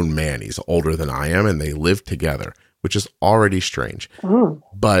grown man. He's older than I am, and they live together, which is already strange. Oh.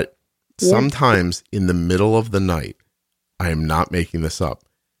 But sometimes in the middle of the night, I am not making this up,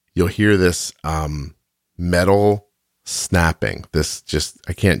 you'll hear this metal snapping.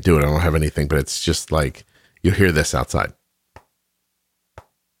 I can't do it. I don't have anything, but it's just like, you'll hear this outside.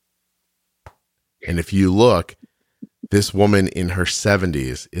 And if you look, this woman in her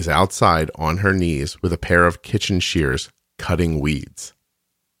 70s is outside on her knees with a pair of kitchen shears cutting weeds.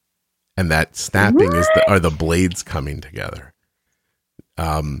 And that snapping are the blades coming together.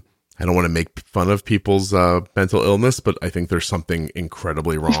 I don't want to make fun of people's mental illness, but I think there's something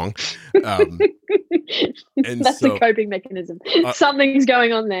incredibly wrong. And that's a coping mechanism. Something's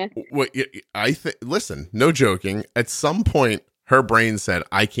going on there. Listen, no joking. At some point, her brain said,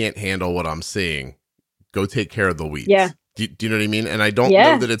 I can't handle what I'm seeing. Go take care of the weeds. Yeah. Do you know what I mean? And I don't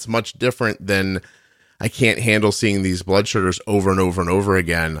know that it's much different than I can't handle seeing these blood sugars over and over and over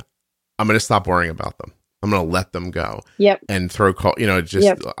again. I'm going to stop worrying about them. I'm going to let them go. Yep. And throw call,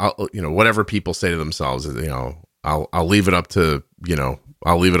 whatever people say to themselves, I'll leave it up to,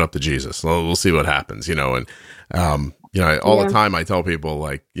 I'll leave it up to Jesus. We'll see what happens, and All the time I tell people,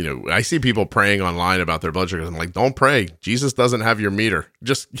 like, I see people praying online about their blood sugars. I'm like, don't pray. Jesus doesn't have your meter.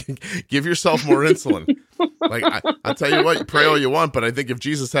 Just give yourself more insulin. Like, I'll tell you what, you pray all you want, but I think if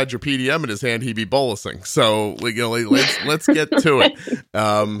Jesus had your PDM in his hand, he'd be bolusing. So, let's get to it.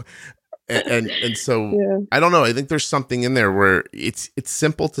 And so I don't know. I think there's something in there where it's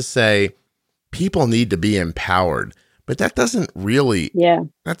simple to say people need to be empowered, but that doesn't really,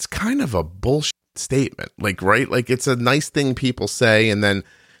 that's kind of a bullshit statement, like, right? Like, it's a nice thing people say, and then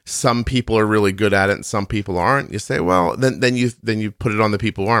some people are really good at it and some people aren't. You say, well, then you put it on the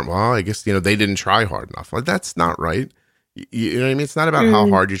people who aren't. Well, I guess, they didn't try hard enough. Like, that's not right. You know what I mean? It's not about how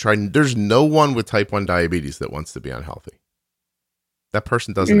hard you try. There's no one with type 1 diabetes that wants to be unhealthy. That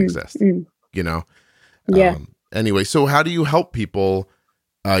person doesn't exist, Yeah. Anyway, so how do you help people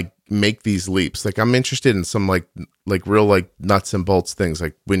make these leaps? Like, I'm interested in some like real, like, nuts and bolts things.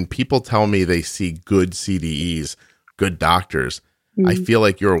 Like, when people tell me they see good CDEs, good doctors, I feel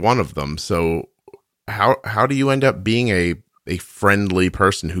like you're one of them. So how do you end up being a friendly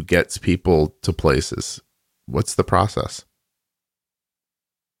person who gets people to places? What's the process?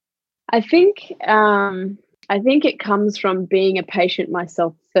 I think it comes from being a patient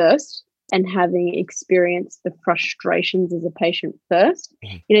myself first and having experienced the frustrations as a patient first.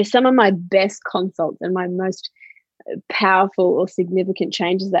 Some of my best consults and my most powerful or significant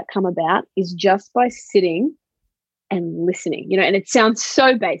changes that come about is just by sitting and listening, and it sounds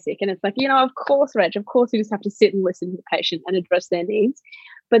so basic. And it's like, of course, Rach, of course you just have to sit and listen to the patient and address their needs.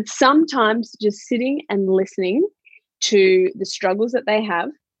 But sometimes just sitting and listening to the struggles that they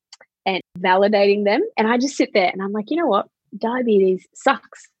have and validating them. And I just sit there and I'm like, you know what? Diabetes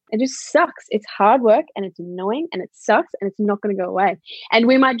sucks. It just sucks. It's hard work and it's annoying and it sucks and it's not going to go away. And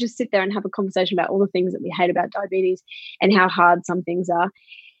we might just sit there and have a conversation about all the things that we hate about diabetes and how hard some things are.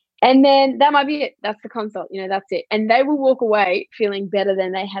 And then that might be it. That's the consult. That's it. And they will walk away feeling better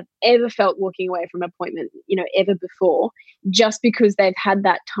than they have ever felt walking away from an appointment, ever before, just because they've had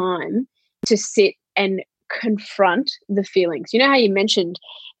that time to sit and confront the feelings. You know how you mentioned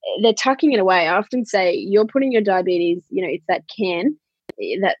they're tucking it away. I often say you're putting your diabetes, it's that can,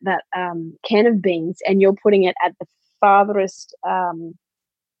 that can of beans, and you're putting it at the farthest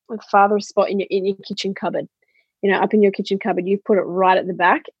spot in your kitchen cupboard. Up in your kitchen cupboard, you've put it right at the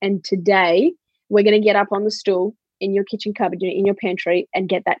back. And today we're going to get up on the stool in your kitchen cupboard, in your pantry, and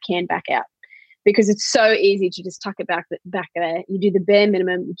get that can back out, because it's so easy to just tuck it back there. You do the bare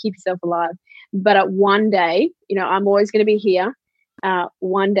minimum, you keep yourself alive. But at one day, I'm always going to be here.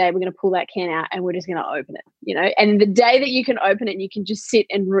 One day we're going to pull that can out and we're just going to open it, and the day that you can open it and you can just sit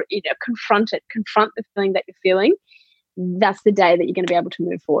and confront the feeling that you're feeling, that's the day that you're going to be able to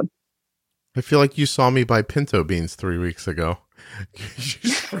move forward. I feel like you saw me buy pinto beans 3 weeks ago. You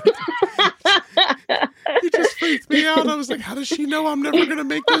just freaked me out. I was like, how does she know I'm never going to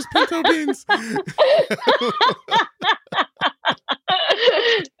make those pinto beans? I'm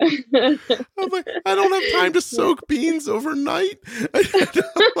like, I don't have time to soak beans overnight.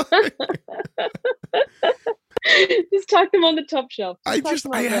 Just tuck them on the top shelf. I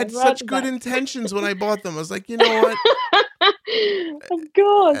had such good intentions when I bought them. I was like, you know what? Of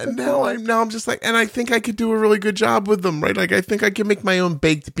course. And now I'm just like, and I think I could do a really good job with them, right? Like, I think I can make my own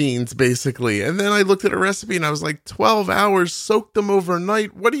baked beans, basically. And then I looked at a recipe and I was like, 12 hours, soak them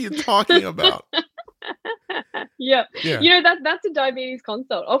overnight. What are you talking about? Yeah. That's a diabetes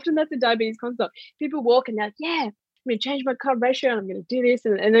consult. Often that's a diabetes consult. People walk and they're like, yeah, I'm going to change my carb ratio and I'm going to do this.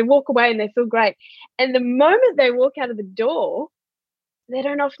 And they walk away and they feel great. And the moment they walk out of the door, they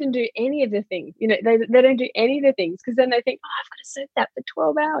don't often do any of the things. They don't do any of the things, because then they think, oh, I've got to soak that for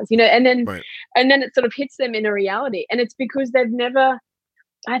 12 hours, and then right. And then it sort of hits them in a reality. And it's because they've never,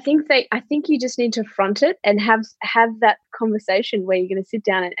 I think you just need to front it and have that conversation where you're going to sit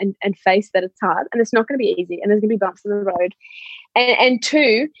down and face that it's hard and it's not going to be easy and there's going to be bumps in the road. And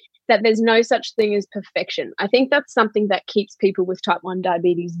two, that there's no such thing as perfection. I think that's something that keeps people with type 1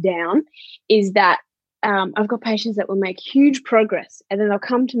 diabetes down, is that I've got patients that will make huge progress and then they'll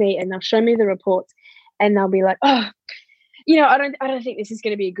come to me and they'll show me the reports and they'll be like, oh, I don't think this is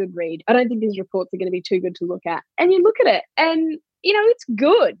going to be a good read. I don't think these reports are going to be too good to look at. And you look at it and, it's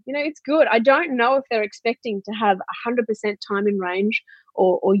good. It's good. I don't know if they're expecting to have 100% time in range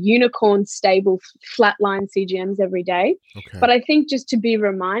or unicorn stable flatline CGMs every day. Okay. But I think just to be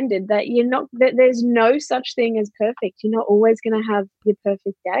reminded that that there's no such thing as perfect. You're not always going to have your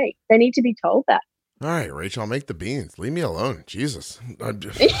perfect day. They need to be told that. All right, Rachel, I'll make the beans. Leave me alone. Jesus. I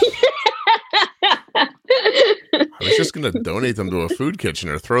was just going to donate them to a food kitchen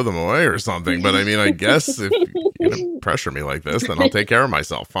or throw them away or something. But I mean, I guess if you're going to pressure me like this, then I'll take care of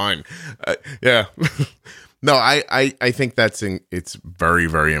myself. Fine. Yeah. No, I think it's very,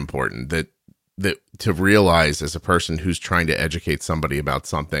 very important that to realize as a person who's trying to educate somebody about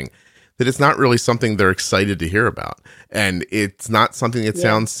something, that it's not really something they're excited to hear about. And it's not something that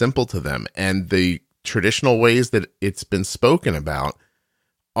sounds simple to them. And the traditional ways that it's been spoken about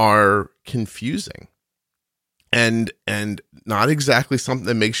are confusing and not exactly something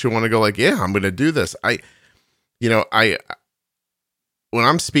that makes you want to go like, yeah, I'm going to do this. When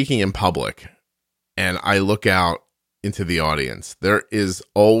I'm speaking in public and I look out into the audience, there is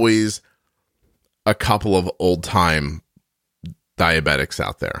always a couple of old time diabetics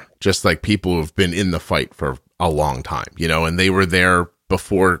out there, just like people who've been in the fight for a long time, and they were there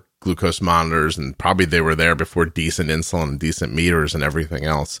before glucose monitors, and probably they were there before decent insulin and decent meters and everything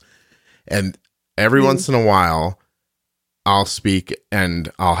else. And every once in a while I'll speak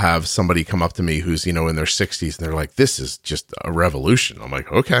and I'll have somebody come up to me who's, in their 60s, and they're like, this is just a revolution. I'm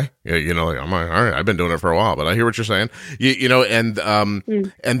like, okay. Yeah, I'm like, all right, I've been doing it for a while, but I hear what you're saying. And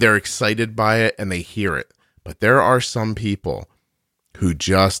they're excited by it and they hear it. But there are some people who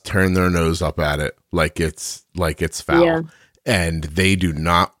just turn their nose up at it like it's foul. Yeah. And they do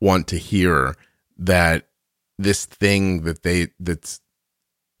not want to hear that this thing that's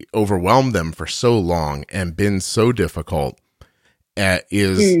overwhelmed them for so long and been so difficult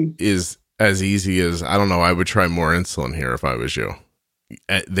is as easy as, I don't know, I would try more insulin here if I was you.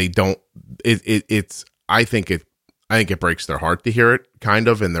 They don't, I think it breaks their heart to hear it, kind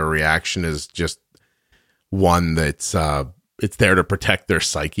of, and their reaction is just one that's it's there to protect their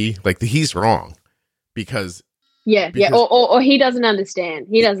psyche. Like, he's wrong because or he doesn't understand.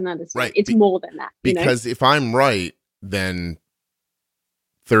 Right. It's more than that. Because if I'm right, then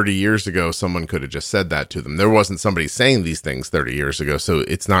 30 years ago, someone could have just said that to them. There wasn't somebody saying these things 30 years ago, so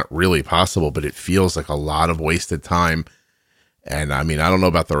it's not really possible, but it feels like a lot of wasted time. And I mean, I don't know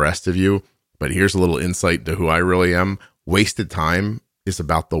about the rest of you, but here's a little insight to who I really am. Wasted time is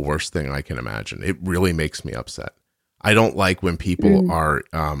about the worst thing I can imagine. It really makes me upset. I don't like when people are,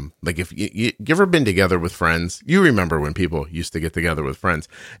 like, if you ever been together with friends, you remember when people used to get together with friends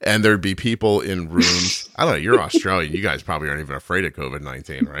and there'd be people in rooms. I don't know. You're Australian. You guys probably aren't even afraid of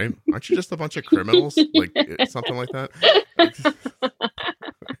COVID-19, right? Aren't you just a bunch of criminals? Like something like that.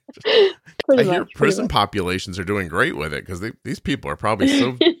 I hear prison populations are doing great with it because these people are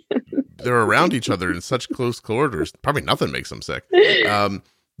probably they're around each other in such close quarters. Probably nothing makes them sick.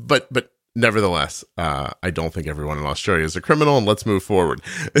 But nevertheless, I don't think everyone in Australia is a criminal, and let's move forward.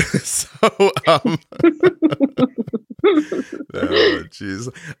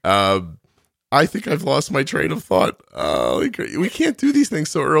 I think I've lost my train of thought. We can't do these things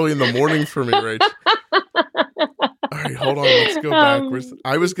so early in the morning for me, Rach. All right, hold on. Let's go backwards.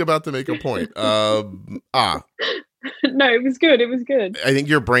 I was about to make a point. No, it was good. It was good. I think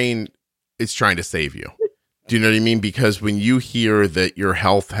your brain is trying to save you. Do you know what I mean? Because when you hear that your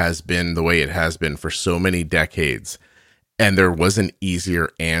health has been the way it has been for so many decades and there was an easier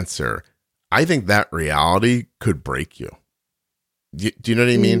answer, I think that reality could break you. Do you know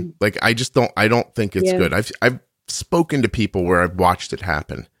what I mean? Like, I don't think it's good. I've spoken to people where I've watched it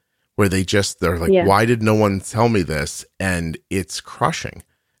happen, where they're like, why did no one tell me this? And it's crushing.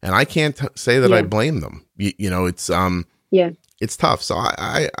 And I can't say that I blame them. It's tough. So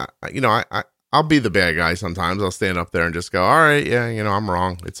I'll be the bad guy sometimes. I'll stand up there and just go, all right, yeah, I'm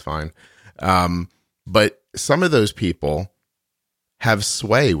wrong. It's fine. But some of those people have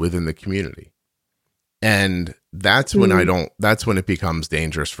sway within the community. And that's when that's when it becomes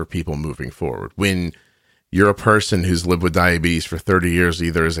dangerous for people moving forward. When you're a person who's lived with diabetes for 30 years,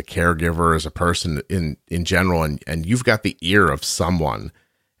 either as a caregiver, as a person in general, and you've got the ear of someone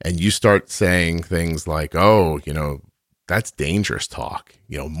and you start saying things like, oh, that's dangerous talk.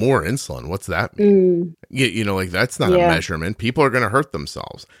 More insulin. What's that mean? Like, that's not a measurement. People are going to hurt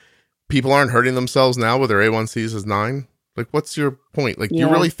themselves. People aren't hurting themselves now with their A1Cs is 9. Like, what's your point? Like, you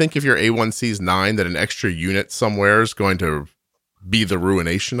really think if your A1C is 9, that an extra unit somewhere is going to be the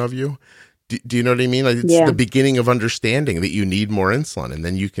ruination of you? Do you know what I mean? Like, it's the beginning of understanding that you need more insulin, and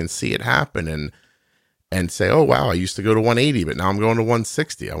then you can see it happen and say, oh, wow, I used to go to 180, but now I'm going to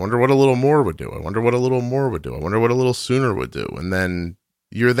 160. I wonder what a little more would do. I wonder what a little more would do. I wonder what a little sooner would do. And then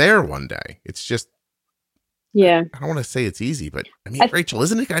you're there one day. It's just, I don't want to say it's easy, but I mean, Rachel,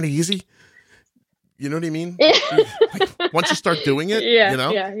 isn't it kind of easy? You know what I mean? Like, once you start doing it, Yeah.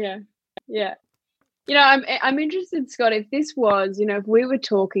 I'm interested, Scott, if this was, if we were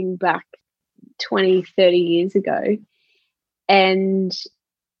talking back 20, 30 years ago, and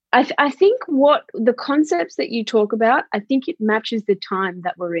I think what the concepts that you talk about, I think it matches the time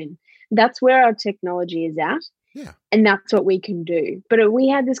that we're in. That's where our technology is at. Yeah. And that's what we can do. But we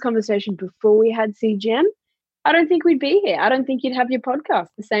had this conversation before we had CGM, I don't think we'd be here. I don't think you'd have your podcast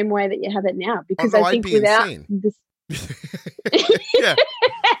the same way that you have it now, because I think without this, yeah.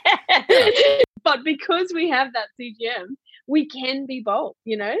 but because we have that CGM, we can be bold,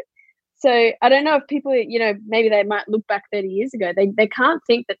 you know? So I don't know if people, you know, maybe they might look back 30 years ago. They can't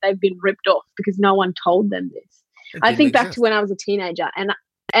think that they've been ripped off because no one told them this. I think back to when I was a teenager, and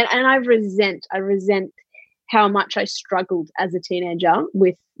I resent how much I struggled as a teenager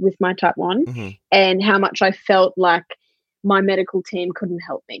with my type 1, Mm-hmm. and how much I felt like my medical team couldn't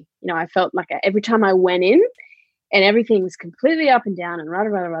help me. You know, I felt like every time I went in and everything was completely up and down and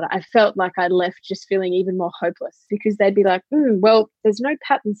rada, I felt like I left just feeling even more hopeless, because they'd be like, well, there's no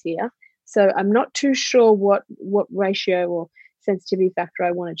patterns here, so I'm not too sure what ratio or sensitivity factor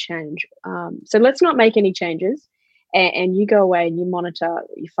I want to change. So let's not make any changes. And you go away and you monitor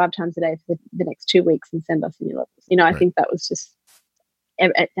 5 times a day for the next 2 weeks and send us in your levels. You know, I think that was just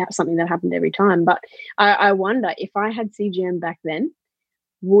something that happened every time. But I wonder, if I had CGM back then,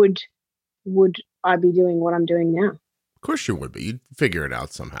 would I be doing what I'm doing now? Of course you would be. You'd figure it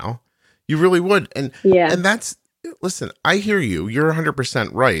out somehow. You really would. And that's, listen, I hear you. You're 100%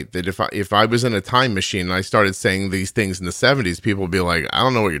 right that if I was in a time machine and I started saying these things in the 70s, people would be like, I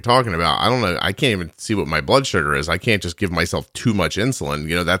don't know what you're talking about. I don't know. I can't even see what my blood sugar is. I can't just give myself too much insulin.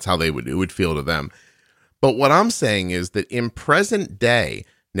 You know, that's how it would feel to them. But what I'm saying is that in present day,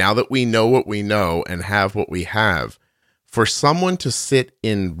 now that we know what we know and have what we have, for someone to sit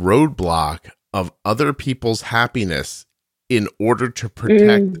in roadblock of other people's happiness in order to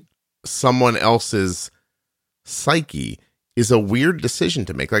protect someone else's psyche is a weird decision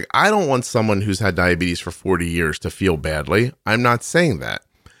to make. Like, I don't want someone who's had diabetes for 40 years to feel badly. I'm not saying that.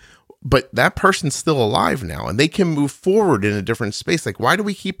 But that person's still alive now, and they can move forward in a different space. Like, why do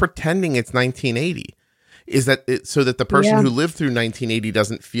we keep pretending it's 1980? Is that so that the person who lived through 1980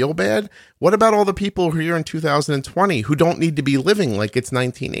 doesn't feel bad? What about all the people who are here in 2020 who don't need to be living like it's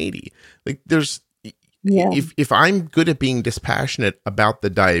 1980? Like, there's, if I'm good at being dispassionate about the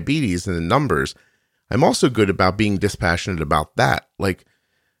diabetes and the numbers, I'm also good about being dispassionate about that. Like,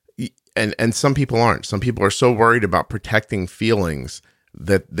 and some people aren't. Some people are so worried about protecting feelings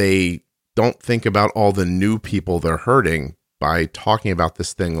that they don't think about all the new people they're hurting by talking about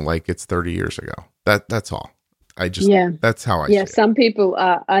this thing like it's 30 years ago. That's all. That's how I see it. Some people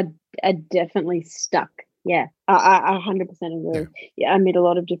are definitely stuck. Yeah, I 100% agree. Yeah, I meet a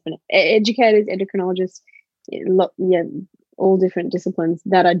lot of different educators, endocrinologists, all different disciplines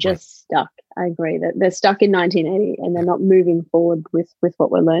that are just stuck. I agree that they're stuck in 1980 and they're not moving forward with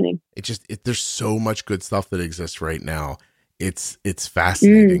what we're learning. There's so much good stuff that exists right now. It's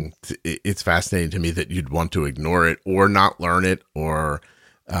fascinating. It's fascinating to me that you'd want to ignore it or not learn it or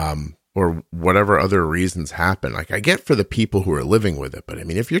whatever other reasons happen. Like, I get for the people who are living with it, but I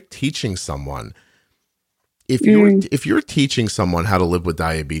mean, if you're teaching someone, if you're teaching someone how to live with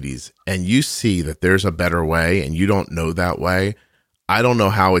diabetes and you see that there's a better way and you don't know that way, I don't know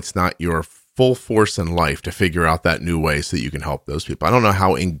how it's not your full force in life to figure out that new way so that you can help those people. I don't know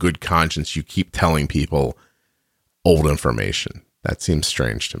how in good conscience you keep telling people old information. That seems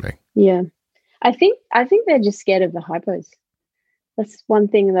strange to me. Yeah. I think they're just scared of the hypos. That's one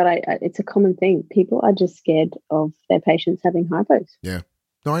thing that it's a common thing. People are just scared of their patients having hypos. Yeah.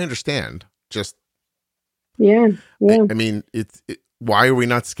 No, I understand. Just, yeah. I mean, why are we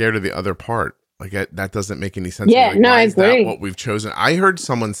not scared of the other part? Like, that doesn't make any sense. Yeah, like, no, I is agree. that what we've chosen? I heard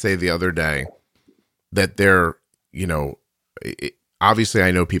someone say the other day that they're, obviously I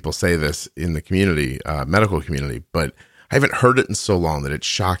know people say this in the community, medical community, but I haven't heard it in so long that it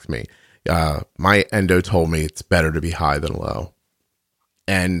shocked me. My endo told me it's better to be high than low.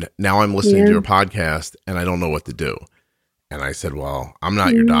 And now I'm listening to your podcast and I don't know what to do. And I said, well, I'm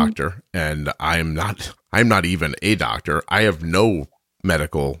not your doctor and I'm not even a doctor. I have no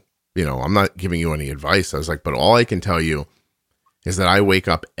medical, I'm not giving you any advice. I was like, but all I can tell you is that I wake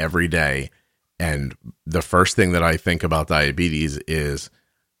up every day and the first thing that I think about diabetes is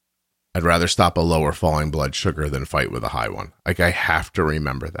I'd rather stop a low or falling blood sugar than fight with a high one. Like, I have to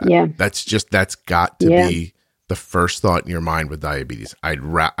remember that. Yeah. That's got to be the first thought in your mind with diabetes. I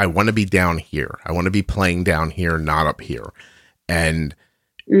want to be down here. I want to be playing down here, not up here. And,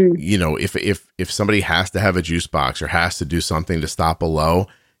 if somebody has to have a juice box or has to do something to stop a low,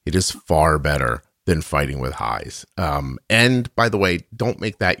 it is far better than fighting with highs. And by the way, don't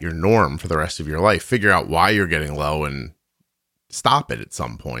make that your norm for the rest of your life. Figure out why you're getting low and stop it at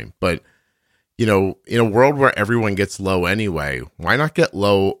some point. But, in a world where everyone gets low anyway, why not get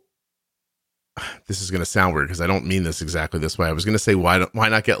low this is going to sound weird because I don't mean this exactly this way. I was going to say, why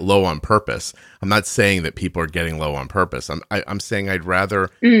not get low on purpose? I'm not saying that people are getting low on purpose. I'm saying I'd rather,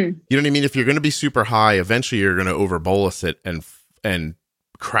 you know what I mean? If you're going to be super high, eventually you're going to over bolus it and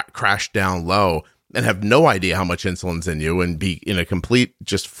crash down low and have no idea how much insulin's in you and be in a complete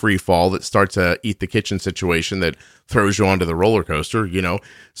just free fall that starts a eat the kitchen situation that throws you onto the roller coaster, you know?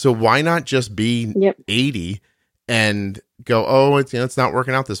 So why not just be 80 and go, oh, it's not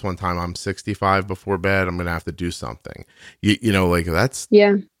working out this one time. I'm 65 before bed. I'm going to have to do something. You know, like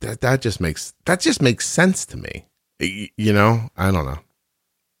that just makes sense to me. You know, I don't know.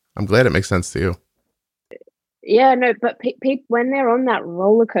 I'm glad it makes sense to you. Yeah, no, but people, when they're on that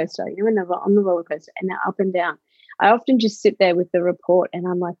roller coaster, you know, when they're on the roller coaster and they're up and down, I often just sit there with the report and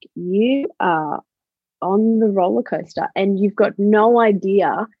I'm like, you are on the roller coaster and you've got no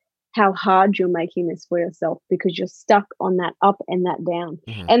idea how hard you're making this for yourself because you're stuck on that up and that down.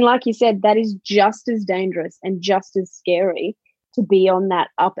 Mm-hmm. And like you said, that is just as dangerous and just as scary to be on that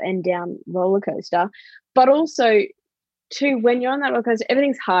up and down roller coaster. But also, too, when you're on that roller coaster,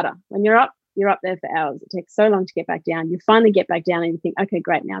 everything's harder. When you're up there for hours. It takes so long to get back down. You finally get back down and you think, okay,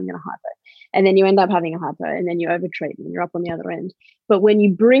 great, now I'm going to hypo. And then you end up having a hypo and then you overtreat and you're up on the other end. But when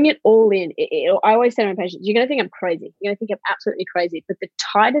you bring it all in, I always say to my patients, you're going to think I'm crazy. You're going to think I'm absolutely crazy. But the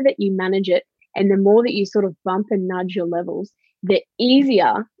tighter that you manage it and the more that you sort of bump and nudge your levels, the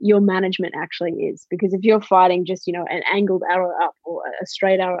easier your management actually is. Because if you're fighting just, you know, an angled arrow up or a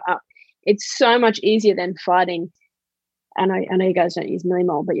straight arrow up, it's so much easier than fighting. And I know you guys don't use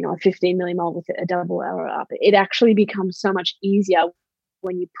millimole, but, you know, a 15 millimole with a double arrow up, it actually becomes so much easier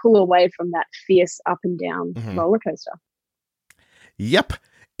when you pull away from that fierce up and down roller coaster. Yep.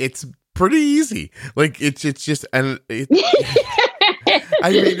 It's pretty easy. Like it's just, and I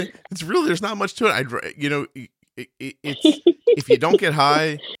mean, it's really, there's not much to it. You know, it's, if you don't get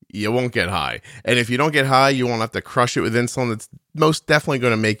high, you won't get high. And if you don't get high, you won't have to crush it with insulin. That's most definitely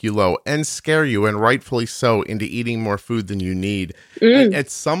going to make you low and scare you, and rightfully so, into eating more food than you need. At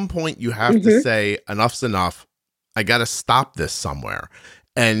some point, you have to say, enough's enough. I got to stop this somewhere,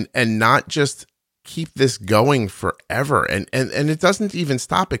 and not just keep this going forever. And it doesn't even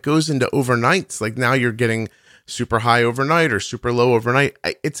stop. It goes into overnights. Like now you're getting super high overnight or super low overnight.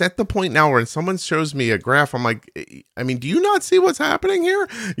 It's at the point now where when someone shows me a graph, I'm like, I mean, do you not see what's happening here?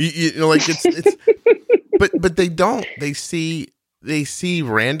 You know, like it's but they don't. They see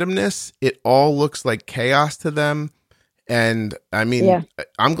randomness. It all looks like chaos to them. And I mean,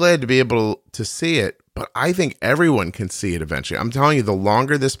 I'm glad to be able to see it, but I think everyone can see it eventually. I'm telling you, the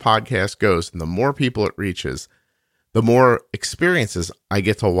longer this podcast goes and the more people it reaches, the more experiences I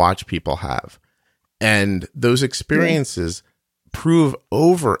get to watch people have. And those experiences prove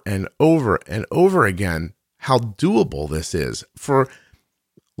over and over and over again how doable this is for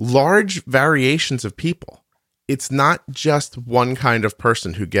large variations of people. It's not just one kind of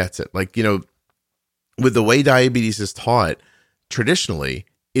person who gets it. Like, you know, with the way diabetes is taught, traditionally,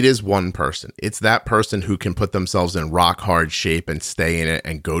 it is one person. It's that person who can put themselves in rock hard shape and stay in it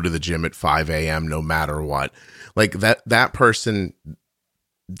and go to the gym at 5 a.m. no matter what. Like that person,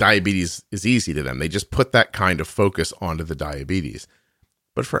 diabetes is easy to them. They just put that kind of focus onto the diabetes.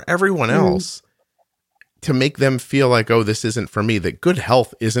 But for everyone else, to make them feel like, oh, this isn't for me, that good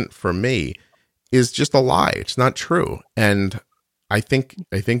health isn't for me, is just a lie. It's not true. And I think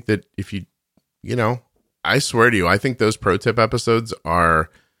that if you know, I swear to you, I think those pro tip episodes are,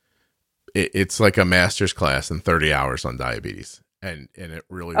 it's like a master's class in 30 hours on diabetes. And it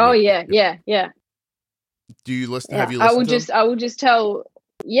really. Oh, yeah. Do you listen? Yeah. Have you listened to them? I will just tell.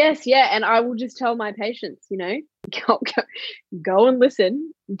 Yes. Yeah. And I will just tell my patients, you know, go and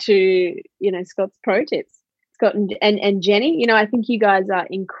listen to, you know, Scott's pro tips. Scott and Jenny, you know, I think you guys are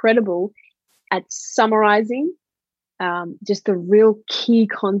incredible at summarizing just the real key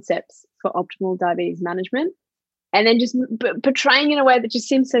concepts for optimal diabetes management, and then just portraying in a way that just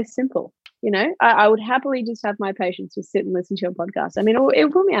seems so simple. You know, I would happily just have my patients just sit and listen to your podcast. I mean, it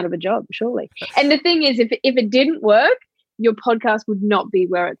would put me out of a job, surely. And the thing is, if it didn't work, your podcast would not be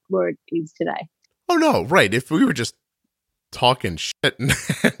where it is today. Oh no, right. If we were just talking shit and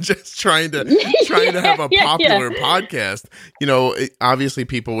just trying to have a popular podcast, you know, obviously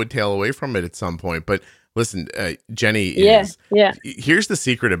people would tail away from it at some point. But listen, Jenny is, here's the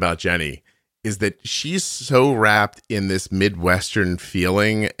secret about Jenny, is that she's so wrapped in this Midwestern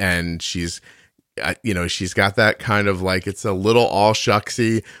feeling, and she's, you know, she's got that kind of like, it's a little all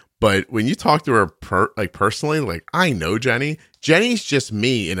shucksy, but when you talk to her personally, like, I know Jenny's just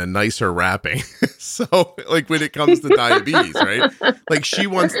me in a nicer wrapping. So like when it comes to diabetes, right? Like she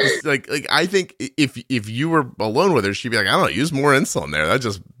wants to, like I think if you were alone with her, she'd be like, I don't know, use more insulin there. That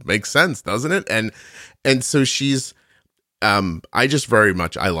just makes sense, doesn't it? And so she's, I just very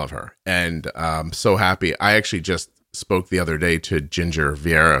much, I love her, and so happy. I actually just spoke the other day to Ginger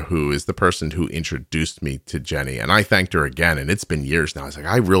Vieira, who is the person who introduced me to Jenny, and I thanked her again, and it's been years now. I was like,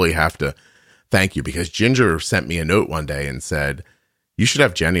 I really have to thank you, because Ginger sent me a note one day and said, you should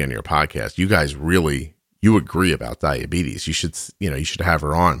have Jenny on your podcast. You guys really, you agree about diabetes. You should have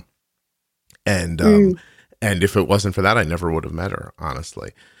her on. And, and if it wasn't for that, I never would have met her,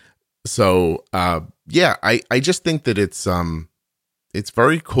 honestly. So, yeah, I just think that it's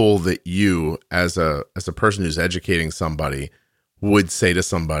very cool that you, as a person who's educating somebody, would say to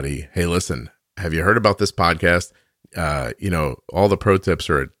somebody, hey, listen, have you heard about this podcast? All the pro tips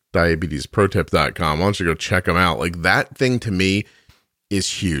are at diabetesprotip.com. Why don't you go check them out? Like, that thing to me is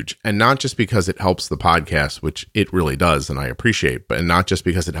huge. And not just because it helps the podcast, which it really does, and I appreciate, but not just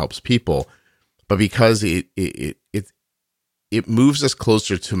because it helps people, but because it moves us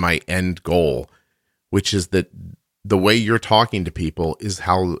closer to my end goal, which is that the way you're talking to people is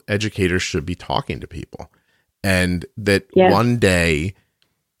how educators should be talking to people. And that one day,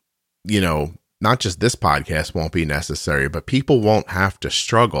 not just this podcast won't be necessary, but people won't have to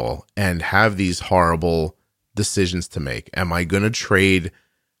struggle and have these horrible decisions to make. Am I going to trade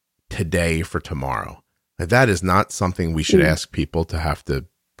today for tomorrow? That is not something we should ask people to have to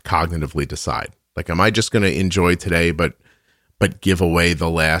cognitively decide. Like, am I just going to enjoy today, but give away the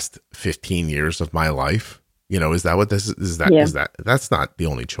last 15 years of my life? Is that what this is? That's not the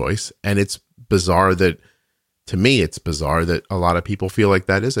only choice. And it's bizarre that, to me, it's bizarre that a lot of people feel like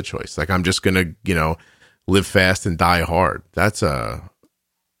that is a choice. Like, I'm just going to, live fast and die hard.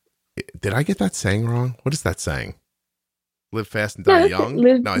 Did I get that saying wrong? What is that saying? Live fast and die young?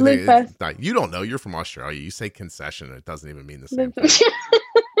 Live fast. Die. You don't know. You're from Australia. You say concession, and it doesn't even mean the same thing.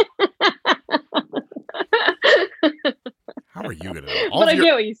 How are you going to know?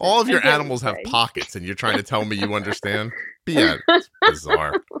 All of your animals have pockets, and you're trying to tell me you understand? Yeah, it's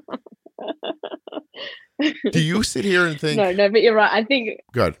bizarre. Do you sit here and think... No, but you're right. I think...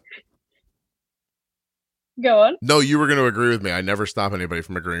 Good. Go on. No, you were going to agree with me. I never stop anybody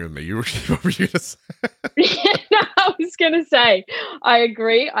from agreeing with me. What were you going to say? I was going to say, I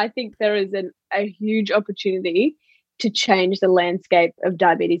agree. I think there is a huge opportunity to change the landscape of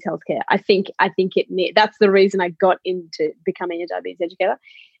diabetes healthcare. I think that's the reason I got into becoming a diabetes educator,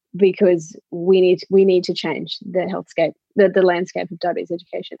 because we need to change the healthscape, the landscape of diabetes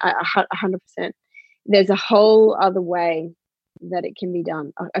education. 100%. There's a whole other way that it can be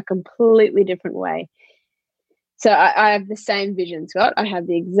done, a completely different way. So I have the same vision, Scott. I have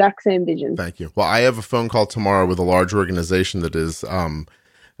the exact same vision. Thank you. Well, I have a phone call tomorrow with a large organization that is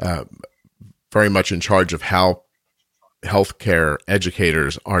very much in charge of how healthcare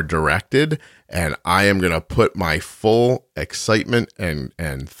educators are directed, and I am going to put my full excitement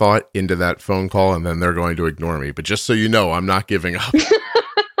and thought into that phone call, and then they're going to ignore me. But just so you know, I'm not giving up.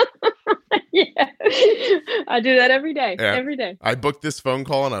 Yeah, I do that every day. Yeah. Every day. I booked this phone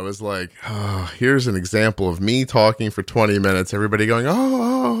call, and I was like, oh, here's an example of me talking for 20 minutes, everybody going,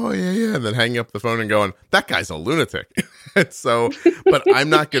 oh, yeah, and then hanging up the phone and going, that guy's a lunatic. So, but I'm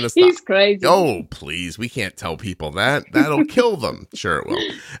not going to stop. He's crazy. Oh, please. We can't tell people that. That'll kill them. Sure it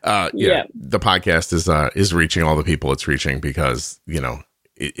will. Yeah. The podcast is reaching all the people it's reaching, because,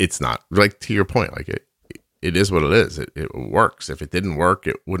 it's not, like, to your point, like, it is what it is. It works. If it didn't work,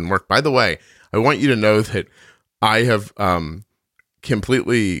 it wouldn't work. By the way, I want you to know that I have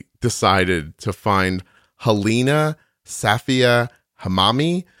completely decided to find Helena Safia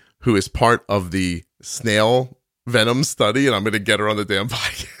Hamami, who is part of the snail venom study, and I'm going to get her on the damn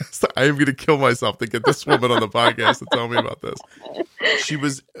podcast. I am going to kill myself to get this woman on the podcast to tell me about this. She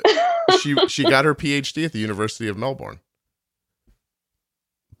got her PhD at the University of Melbourne,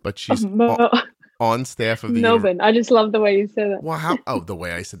 but she's on staff of the Melbourne. I just love the way you said that. Well, the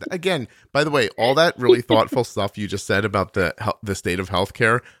way I said that. Again, by the way, all that really thoughtful stuff you just said about the state of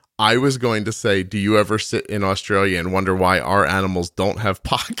healthcare, I was going to say, do you ever sit in Australia and wonder why our animals don't have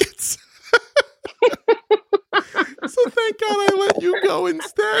pockets? So thank God I let you go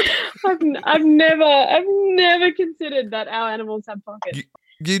instead. I've never considered that our animals have pockets.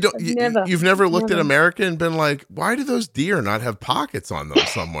 You've never looked at America and been like, why do those deer not have pockets on them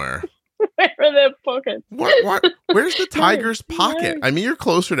somewhere? Where are their pockets? Where's the tiger's pocket? I mean, you're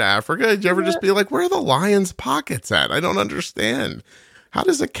closer to Africa. Did you ever just be like, where are the lion's pockets at? I don't understand. How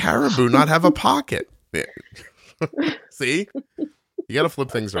does a caribou not have a pocket? See? You got to flip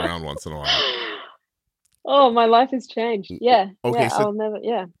things around once in a while. Oh, my life has changed. Yeah. Okay, yeah, so I'll never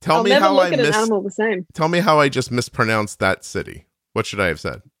look at an animal the same. Tell me how I just mispronounced that city. What should I have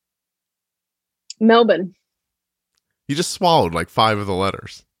said? Melbourne. You just swallowed like 5 of the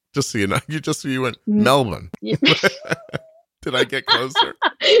letters. Just so you know, you went Melbourne. Yeah. Did I get closer?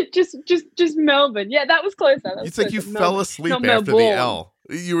 just Melbourne. Yeah, that was closer. It's like you Melbourne. fell asleep Not after Melbourne. the L.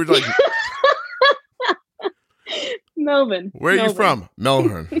 You were like, Melbourne. where are you from?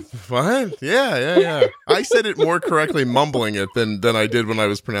 Melbourne. What? Yeah. I said it more correctly mumbling it than I did when I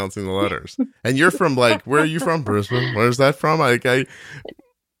was pronouncing the letters. And you're from like, where are you from? Brisbane? Where's that from?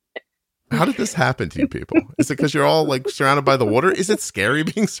 How did this happen to you people? Is it because you're all like surrounded by the water? Is it scary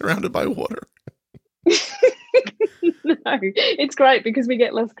being surrounded by water? No, it's great because we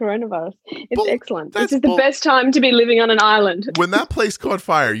get less coronavirus. It's excellent. That's This is the best time to be living on an island. When that place caught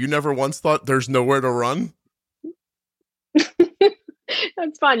fire, you never once thought there's nowhere to run?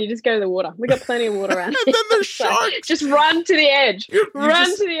 That's fine. You just go to the water. We got plenty of water around. And then there's sharks. Just run to the edge.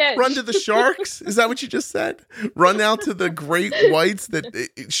 Run to the edge. Run to the sharks? Is that what you just said? Run out to the great whites that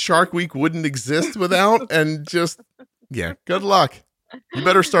Shark Week wouldn't exist without, and just, yeah, good luck. You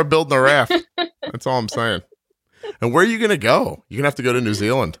better start building a raft. That's all I'm saying. And where are you going to go? You're going to have to go to New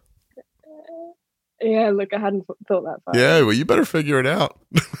Zealand. Yeah, look, I hadn't thought that far. Yeah, well, you better figure it out.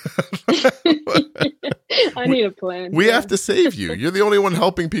 I need a plan. We have to save you. You're the only one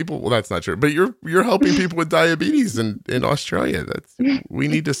helping people. Well, that's not true, but you're helping people with diabetes in Australia. We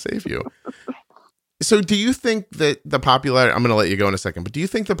need to save you. So do you think that the popularity, I'm going to let you go in a second, but do you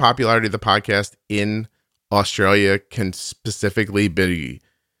think the popularity of the podcast in Australia can specifically be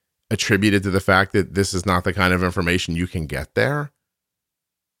attributed to the fact that this is not the kind of information you can get there?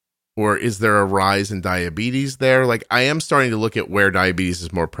 Or is there a rise in diabetes there? Like, I am starting to look at where diabetes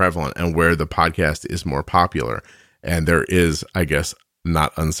is more prevalent and where the podcast is more popular. And there is, I guess,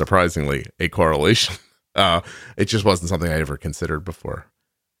 not unsurprisingly, a correlation. It just wasn't something I ever considered before.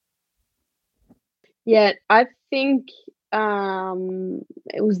 Yeah, I think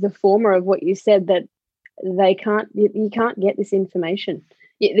it was the former of what you said, that you can't get this information.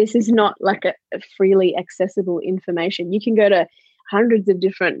 This is not like a freely accessible information. You can go to hundreds of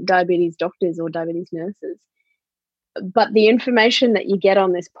different diabetes doctors or diabetes nurses, but the information that you get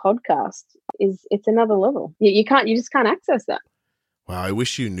on this podcast it's another level. You just can't access that. Wow, I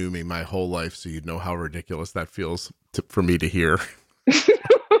wish you knew me my whole life so you'd know how ridiculous that feels for me to hear.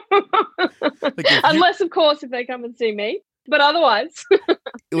 Unless, of course, if they come and see me, but otherwise.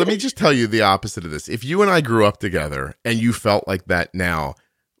 Let me just tell you the opposite of this. If you and I grew up together and you felt like that now,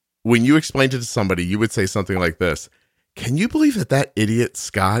 when you explained it to somebody, you would say something like this: can you believe that idiot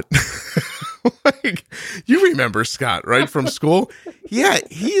Scott, like, you remember Scott, right, from school? Yeah,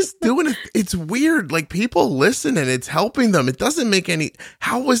 he's doing it. It's weird. Like, people listen and it's helping them. It doesn't make any,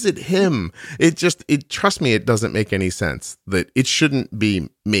 how was it him? Trust me, it doesn't make any sense that it shouldn't be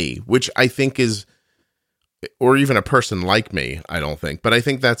me, which I think is, or even a person like me, I don't think, but I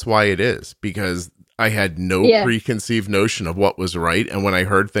think that's why it is, because I had no preconceived notion of what was right. And when I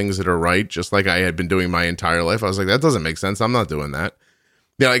heard things that are right, just like I had been doing my entire life, I was like, that doesn't make sense. I'm not doing that.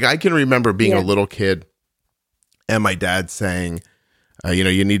 Yeah, like, I can remember being a little kid and my dad saying,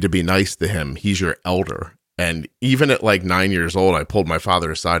 you need to be nice to him. He's your elder. And even at like 9 years old, I pulled my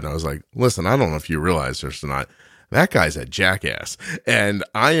father aside and I was like, listen, I don't know if you realize this or not, that guy's a jackass. And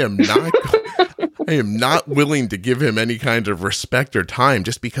I am not willing to give him any kind of respect or time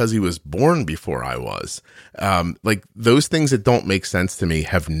just because he was born before I was. Like, those things that don't make sense to me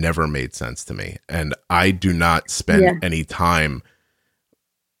have never made sense to me. And I do not spend any time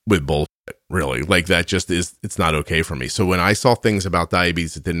with bullshit, really. Like, that just it's not okay for me. So when I saw things about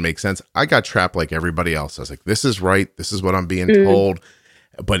diabetes that didn't make sense, I got trapped like everybody else. I was like, this is right. This is what I'm being told.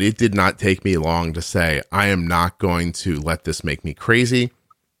 But it did not take me long to say, I am not going to let this make me crazy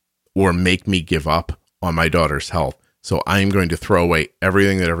or make me give up on my daughter's health. So I'm going to throw away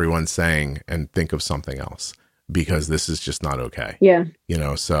everything that everyone's saying and think of something else, because this is just not okay. Yeah.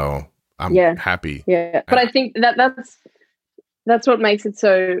 So I'm happy. Yeah. But I think that's what makes it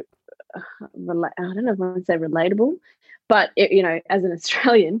so, I don't know if I would say relatable, but as an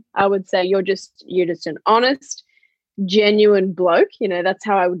Australian, I would say you're just an honest, genuine bloke. That's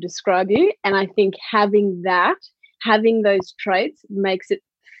how I would describe you. And I think having those traits makes it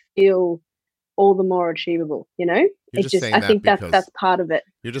feel all the more achievable. I think that's part of it.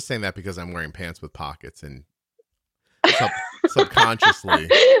 You're just saying that because I'm wearing pants with pockets, and subconsciously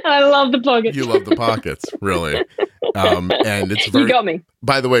I love the pockets. You love the pockets, really. And it's very, you got me.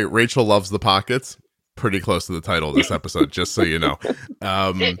 By the way, Rachel loves the pockets. Pretty close to the title of this episode, just so you know.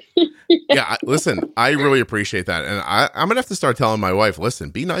 Listen, I really appreciate that. And I'm going to have to start telling my wife,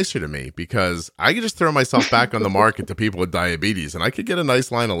 listen, be nicer to me, because I can just throw myself back on the market to people with diabetes and I could get a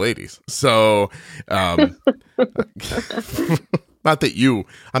nice line of ladies. So, not that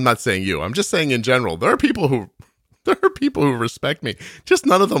I'm not saying you, I'm just saying in general, there are people who There are people who respect me. Just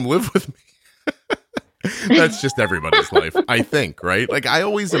none of them live with me. That's just everybody's life, I think, right? Like, I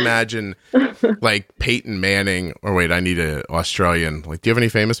always imagine, like, Peyton Manning, or wait, I need an Australian. Like, do you have any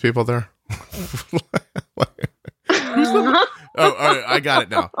famous people there? I got it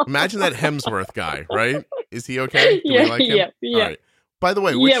now. Imagine that Hemsworth guy, right? Is he okay? Do we like him? Yeah. All right. By the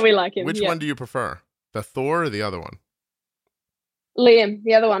way, we like him. Which one do you prefer? The Thor or the other one? Liam,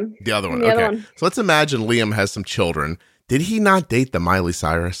 the other one. The other one, The okay. other one. So let's imagine Liam has some children. Did he not date the Miley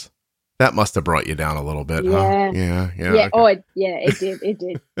Cyrus? That must have brought you down a little bit, huh? Yeah. Yeah. Okay. It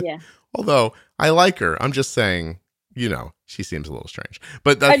did. Yeah. Although I like her, I'm just saying, she seems a little strange.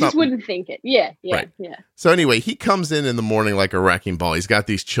 But that's I just wouldn't think it. Yeah. Right. Yeah. So anyway, he comes in the morning like a wrecking ball. He's got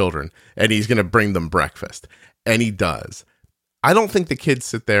these children, and he's going to bring them breakfast, and he does. I don't think the kids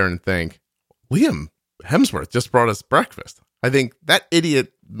sit there and think, Liam Hemsworth just brought us breakfast. I think that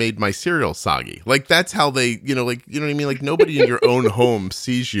idiot made my cereal soggy. Like, that's how they, you know what I mean? Like, nobody in your own home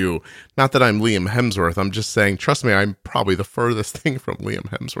sees you. Not that I'm Liam Hemsworth. I'm just saying, trust me, I'm probably the furthest thing from Liam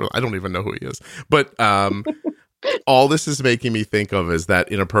Hemsworth. I don't even know who he is. But all this is making me think of is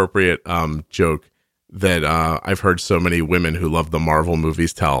that inappropriate joke that I've heard so many women who love the Marvel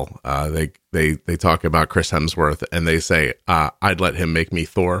movies tell. They talk about Chris Hemsworth, and they say, I'd let him make me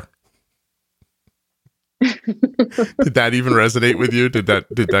Thor. Did that even resonate with you? Did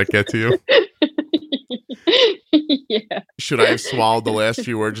that get to you? Yeah. Should I have swallowed the last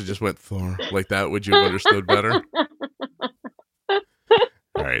few words and just went Thor like that? Would you have understood better?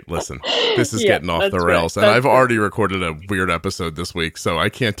 All right, listen. This is getting off the rails, and I've already recorded a weird episode this week, so I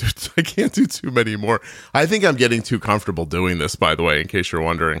can't do too many more. I think I'm getting too comfortable doing this, by the way, in case you're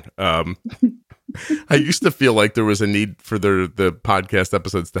wondering. I used to feel like there was a need for the podcast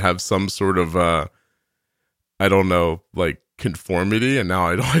episodes to have some sort of I don't know, like, conformity, and now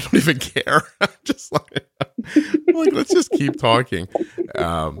I don't even care. I'm just like, let's just keep talking.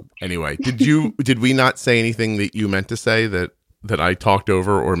 Anyway, did we not say anything that you meant to say that I talked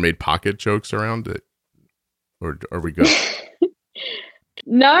over or made pocket jokes around it? Or are we good?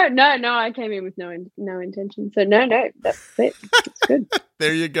 No. I came in with no intention. So no, that's it. It's good.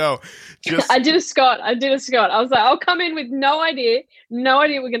 There you go. I did a Scott. I was like, I'll come in with no idea what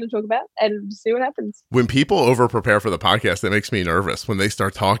we're going to talk about, and see what happens. When people over prepare for the podcast, it makes me nervous when they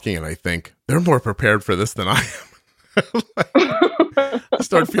start talking, and I think they're more prepared for this than I am. I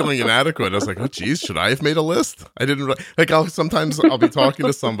start feeling inadequate. I was like, oh geez, should I have made a list? I didn't sometimes I'll be talking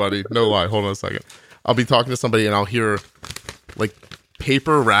to somebody. No lie. Hold on a second. I'll be talking to somebody and I'll hear like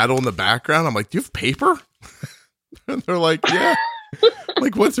paper rattle in the background. I'm like, do you have paper? And they're like, yeah.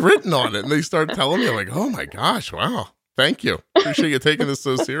 Like, what's written on it? And they start telling me, I'm like, oh my gosh, wow. Thank you. Appreciate you taking this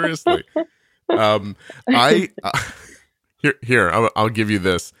so seriously. I'll give you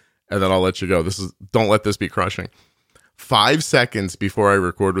this and then I'll let you go. Don't let this be crushing. 5 seconds before I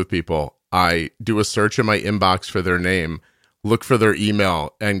record with people, I do a search in my inbox for their name, look for their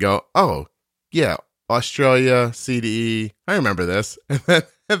email, and go, oh, yeah, Australia, CDE, I remember this. And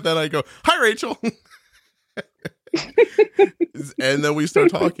then I go, hi, Rachel. And then we start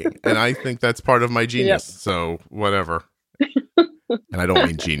talking. And I think that's part of my genius. Yep. So whatever. And I don't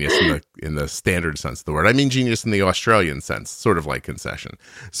mean genius in the standard sense of the word. I mean genius in the Australian sense, sort of like concession.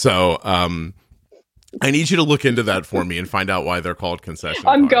 So I need you to look into that for me and find out why they're called concession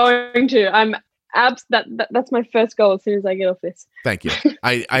I'm cards. going to. That's my first goal as soon as I get off this. Thank you.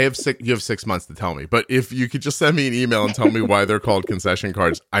 You have 6 months to tell me, but if you could just send me an email and tell me why they're called concession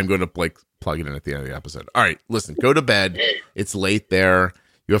cards, I'm going to plug it in at the end of the episode. All right, listen, go to bed. It's late there.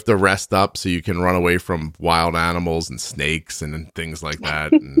 You have to rest up so you can run away from wild animals and snakes and things like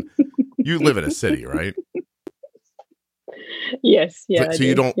that. And you live in a city, right? Yes. Yeah. So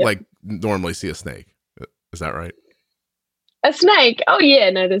you don't normally see a snake. Is that right? A snake? Oh, yeah.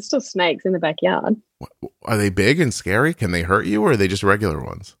 No, there's still snakes in the backyard. Are they big and scary? Can they hurt you, or are they just regular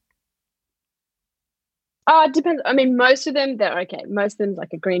ones? It depends. I mean, most of them, they're okay. Most of them,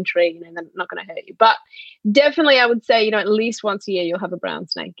 like a green tree, they're not going to hurt you. But definitely, I would say, at least once a year, you'll have a brown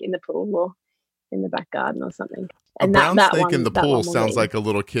snake in the pool or in the back garden or something. And a brown snake in the pool sounds like a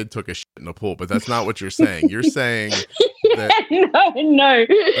little kid took a shit in the pool, but that's not what you're saying. You're saying that no.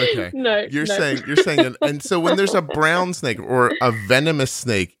 Okay. No. You're saying and so when there's a brown snake or a venomous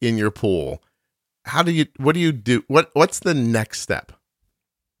snake in your pool, what do you do? What's the next step?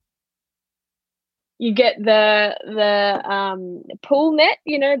 You get the pool net,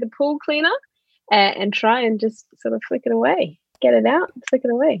 the pool cleaner, and try and just sort of flick it away. Get it out, flick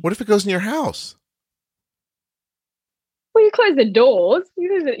it away. What if it goes in your house? Well, you close the doors.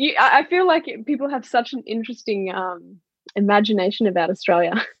 I feel like people have such an interesting imagination about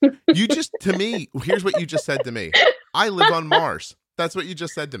Australia. You just, to me, here's what you just said to me. I live on Mars. That's what you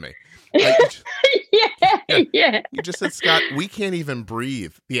just said to me. Like, Yeah. You just said, Scott, we can't even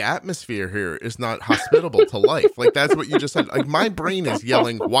breathe. The atmosphere here is not hospitable to life. Like, that's what you just said. Like, my brain is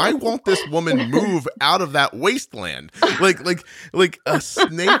yelling, why won't this woman move out of that wasteland? Like a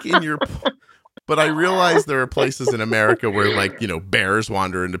snake in your... But I realize there are places in America where, like, you know, bears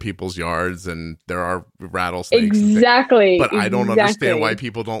wander into people's yards and there are rattlesnakes. Exactly. But I don't understand why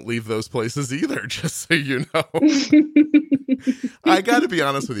people don't leave those places either, just so you know. I got to be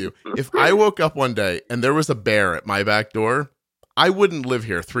honest with you. If I woke up one day and there was a bear at my back door, I wouldn't live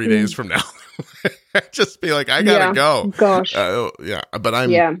here 3 days from now. I'd just be like, I got to go. Gosh. Yeah. But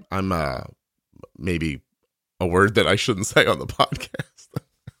I'm maybe a word that I shouldn't say on the podcast.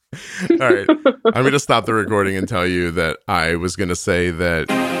 All right. I'm going to stop the recording and tell you that I was going to say that.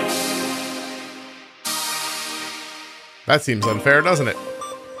 That seems unfair, doesn't it?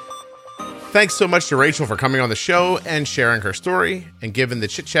 Thanks so much to Rachel for coming on the show and sharing her story and giving the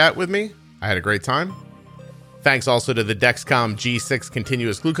chit chat with me. I had a great time. Thanks also to the Dexcom G6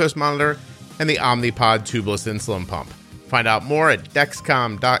 continuous glucose monitor and the Omnipod tubeless insulin pump. Find out more at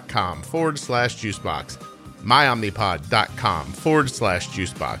dexcom.com/juicebox.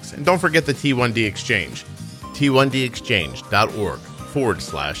 myomnipod.com/juicebox. And don't forget the T1D Exchange,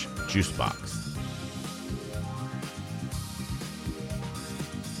 t1dexchange.org/juicebox.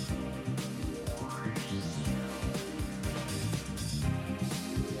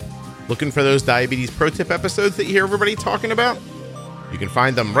 Looking for those Diabetes Pro Tip episodes that you hear everybody talking about? You can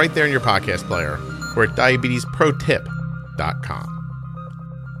find them right there in your podcast player or at diabetesprotip.com.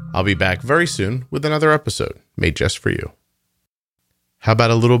 I'll be back very soon with another episode made just for you. How about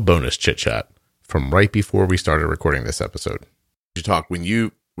a little bonus chit chat from right before we started recording this episode? You talk when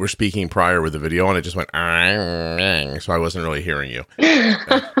you were speaking prior with the video and it just went, so I wasn't really hearing you. Okay.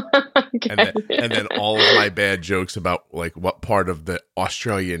 And then all of my bad jokes about like what part of the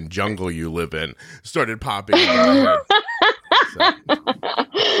Australian jungle you live in started popping in my head. So,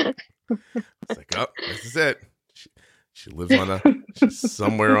 it's like, oh, this is it. She lives she's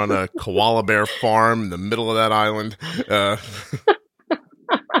somewhere on a koala bear farm in the middle of that island.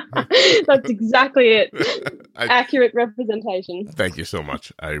 That's exactly it. Accurate representation. Thank you so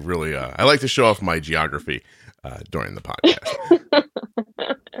much. I really, I like to show off my geography during the podcast.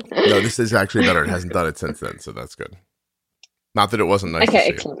 No, this is actually better. It hasn't done it since then, so that's good. Not that it wasn't nice to see.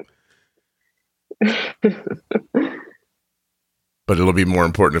 Excellent. But it'll be more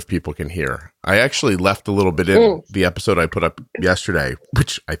important if people can hear. I actually left a little bit in the episode I put up yesterday,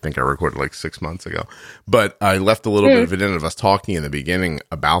 which I think I recorded like 6 months ago. But I left a little bit of it in of us talking in the beginning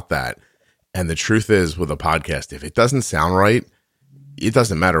about that. And the truth is, with a podcast, if it doesn't sound right, it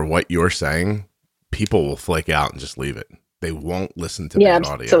doesn't matter what you're saying. People will flake out and just leave it. They won't listen to bad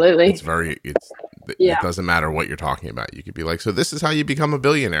audio. Absolutely. It doesn't matter what you're talking about. You could be like, so this is how you become a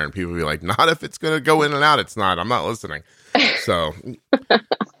billionaire. And people will be like, not if it's going to go in and out. It's not. I'm not listening. So it's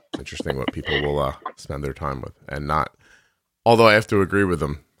interesting what people will spend their time with and not. Although I have to agree with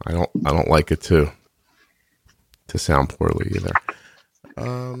them. I don't like it to sound poorly either.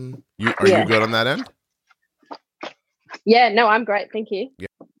 Are you good on that end? Yeah, no, I'm great. Thank you. Yeah.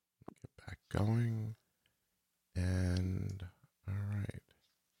 Get back going. And all right.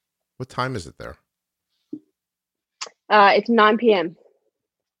 What time is it there? It's 9 p.m.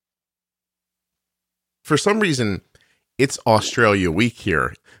 For some reason, it's Australia week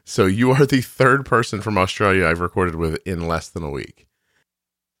here. So you are the third person from Australia I've recorded with in less than a week.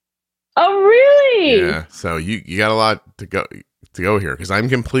 Oh, really? Yeah. So you got a lot to go here because I'm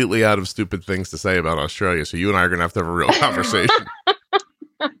completely out of stupid things to say about Australia. So you and I are going to have a real conversation.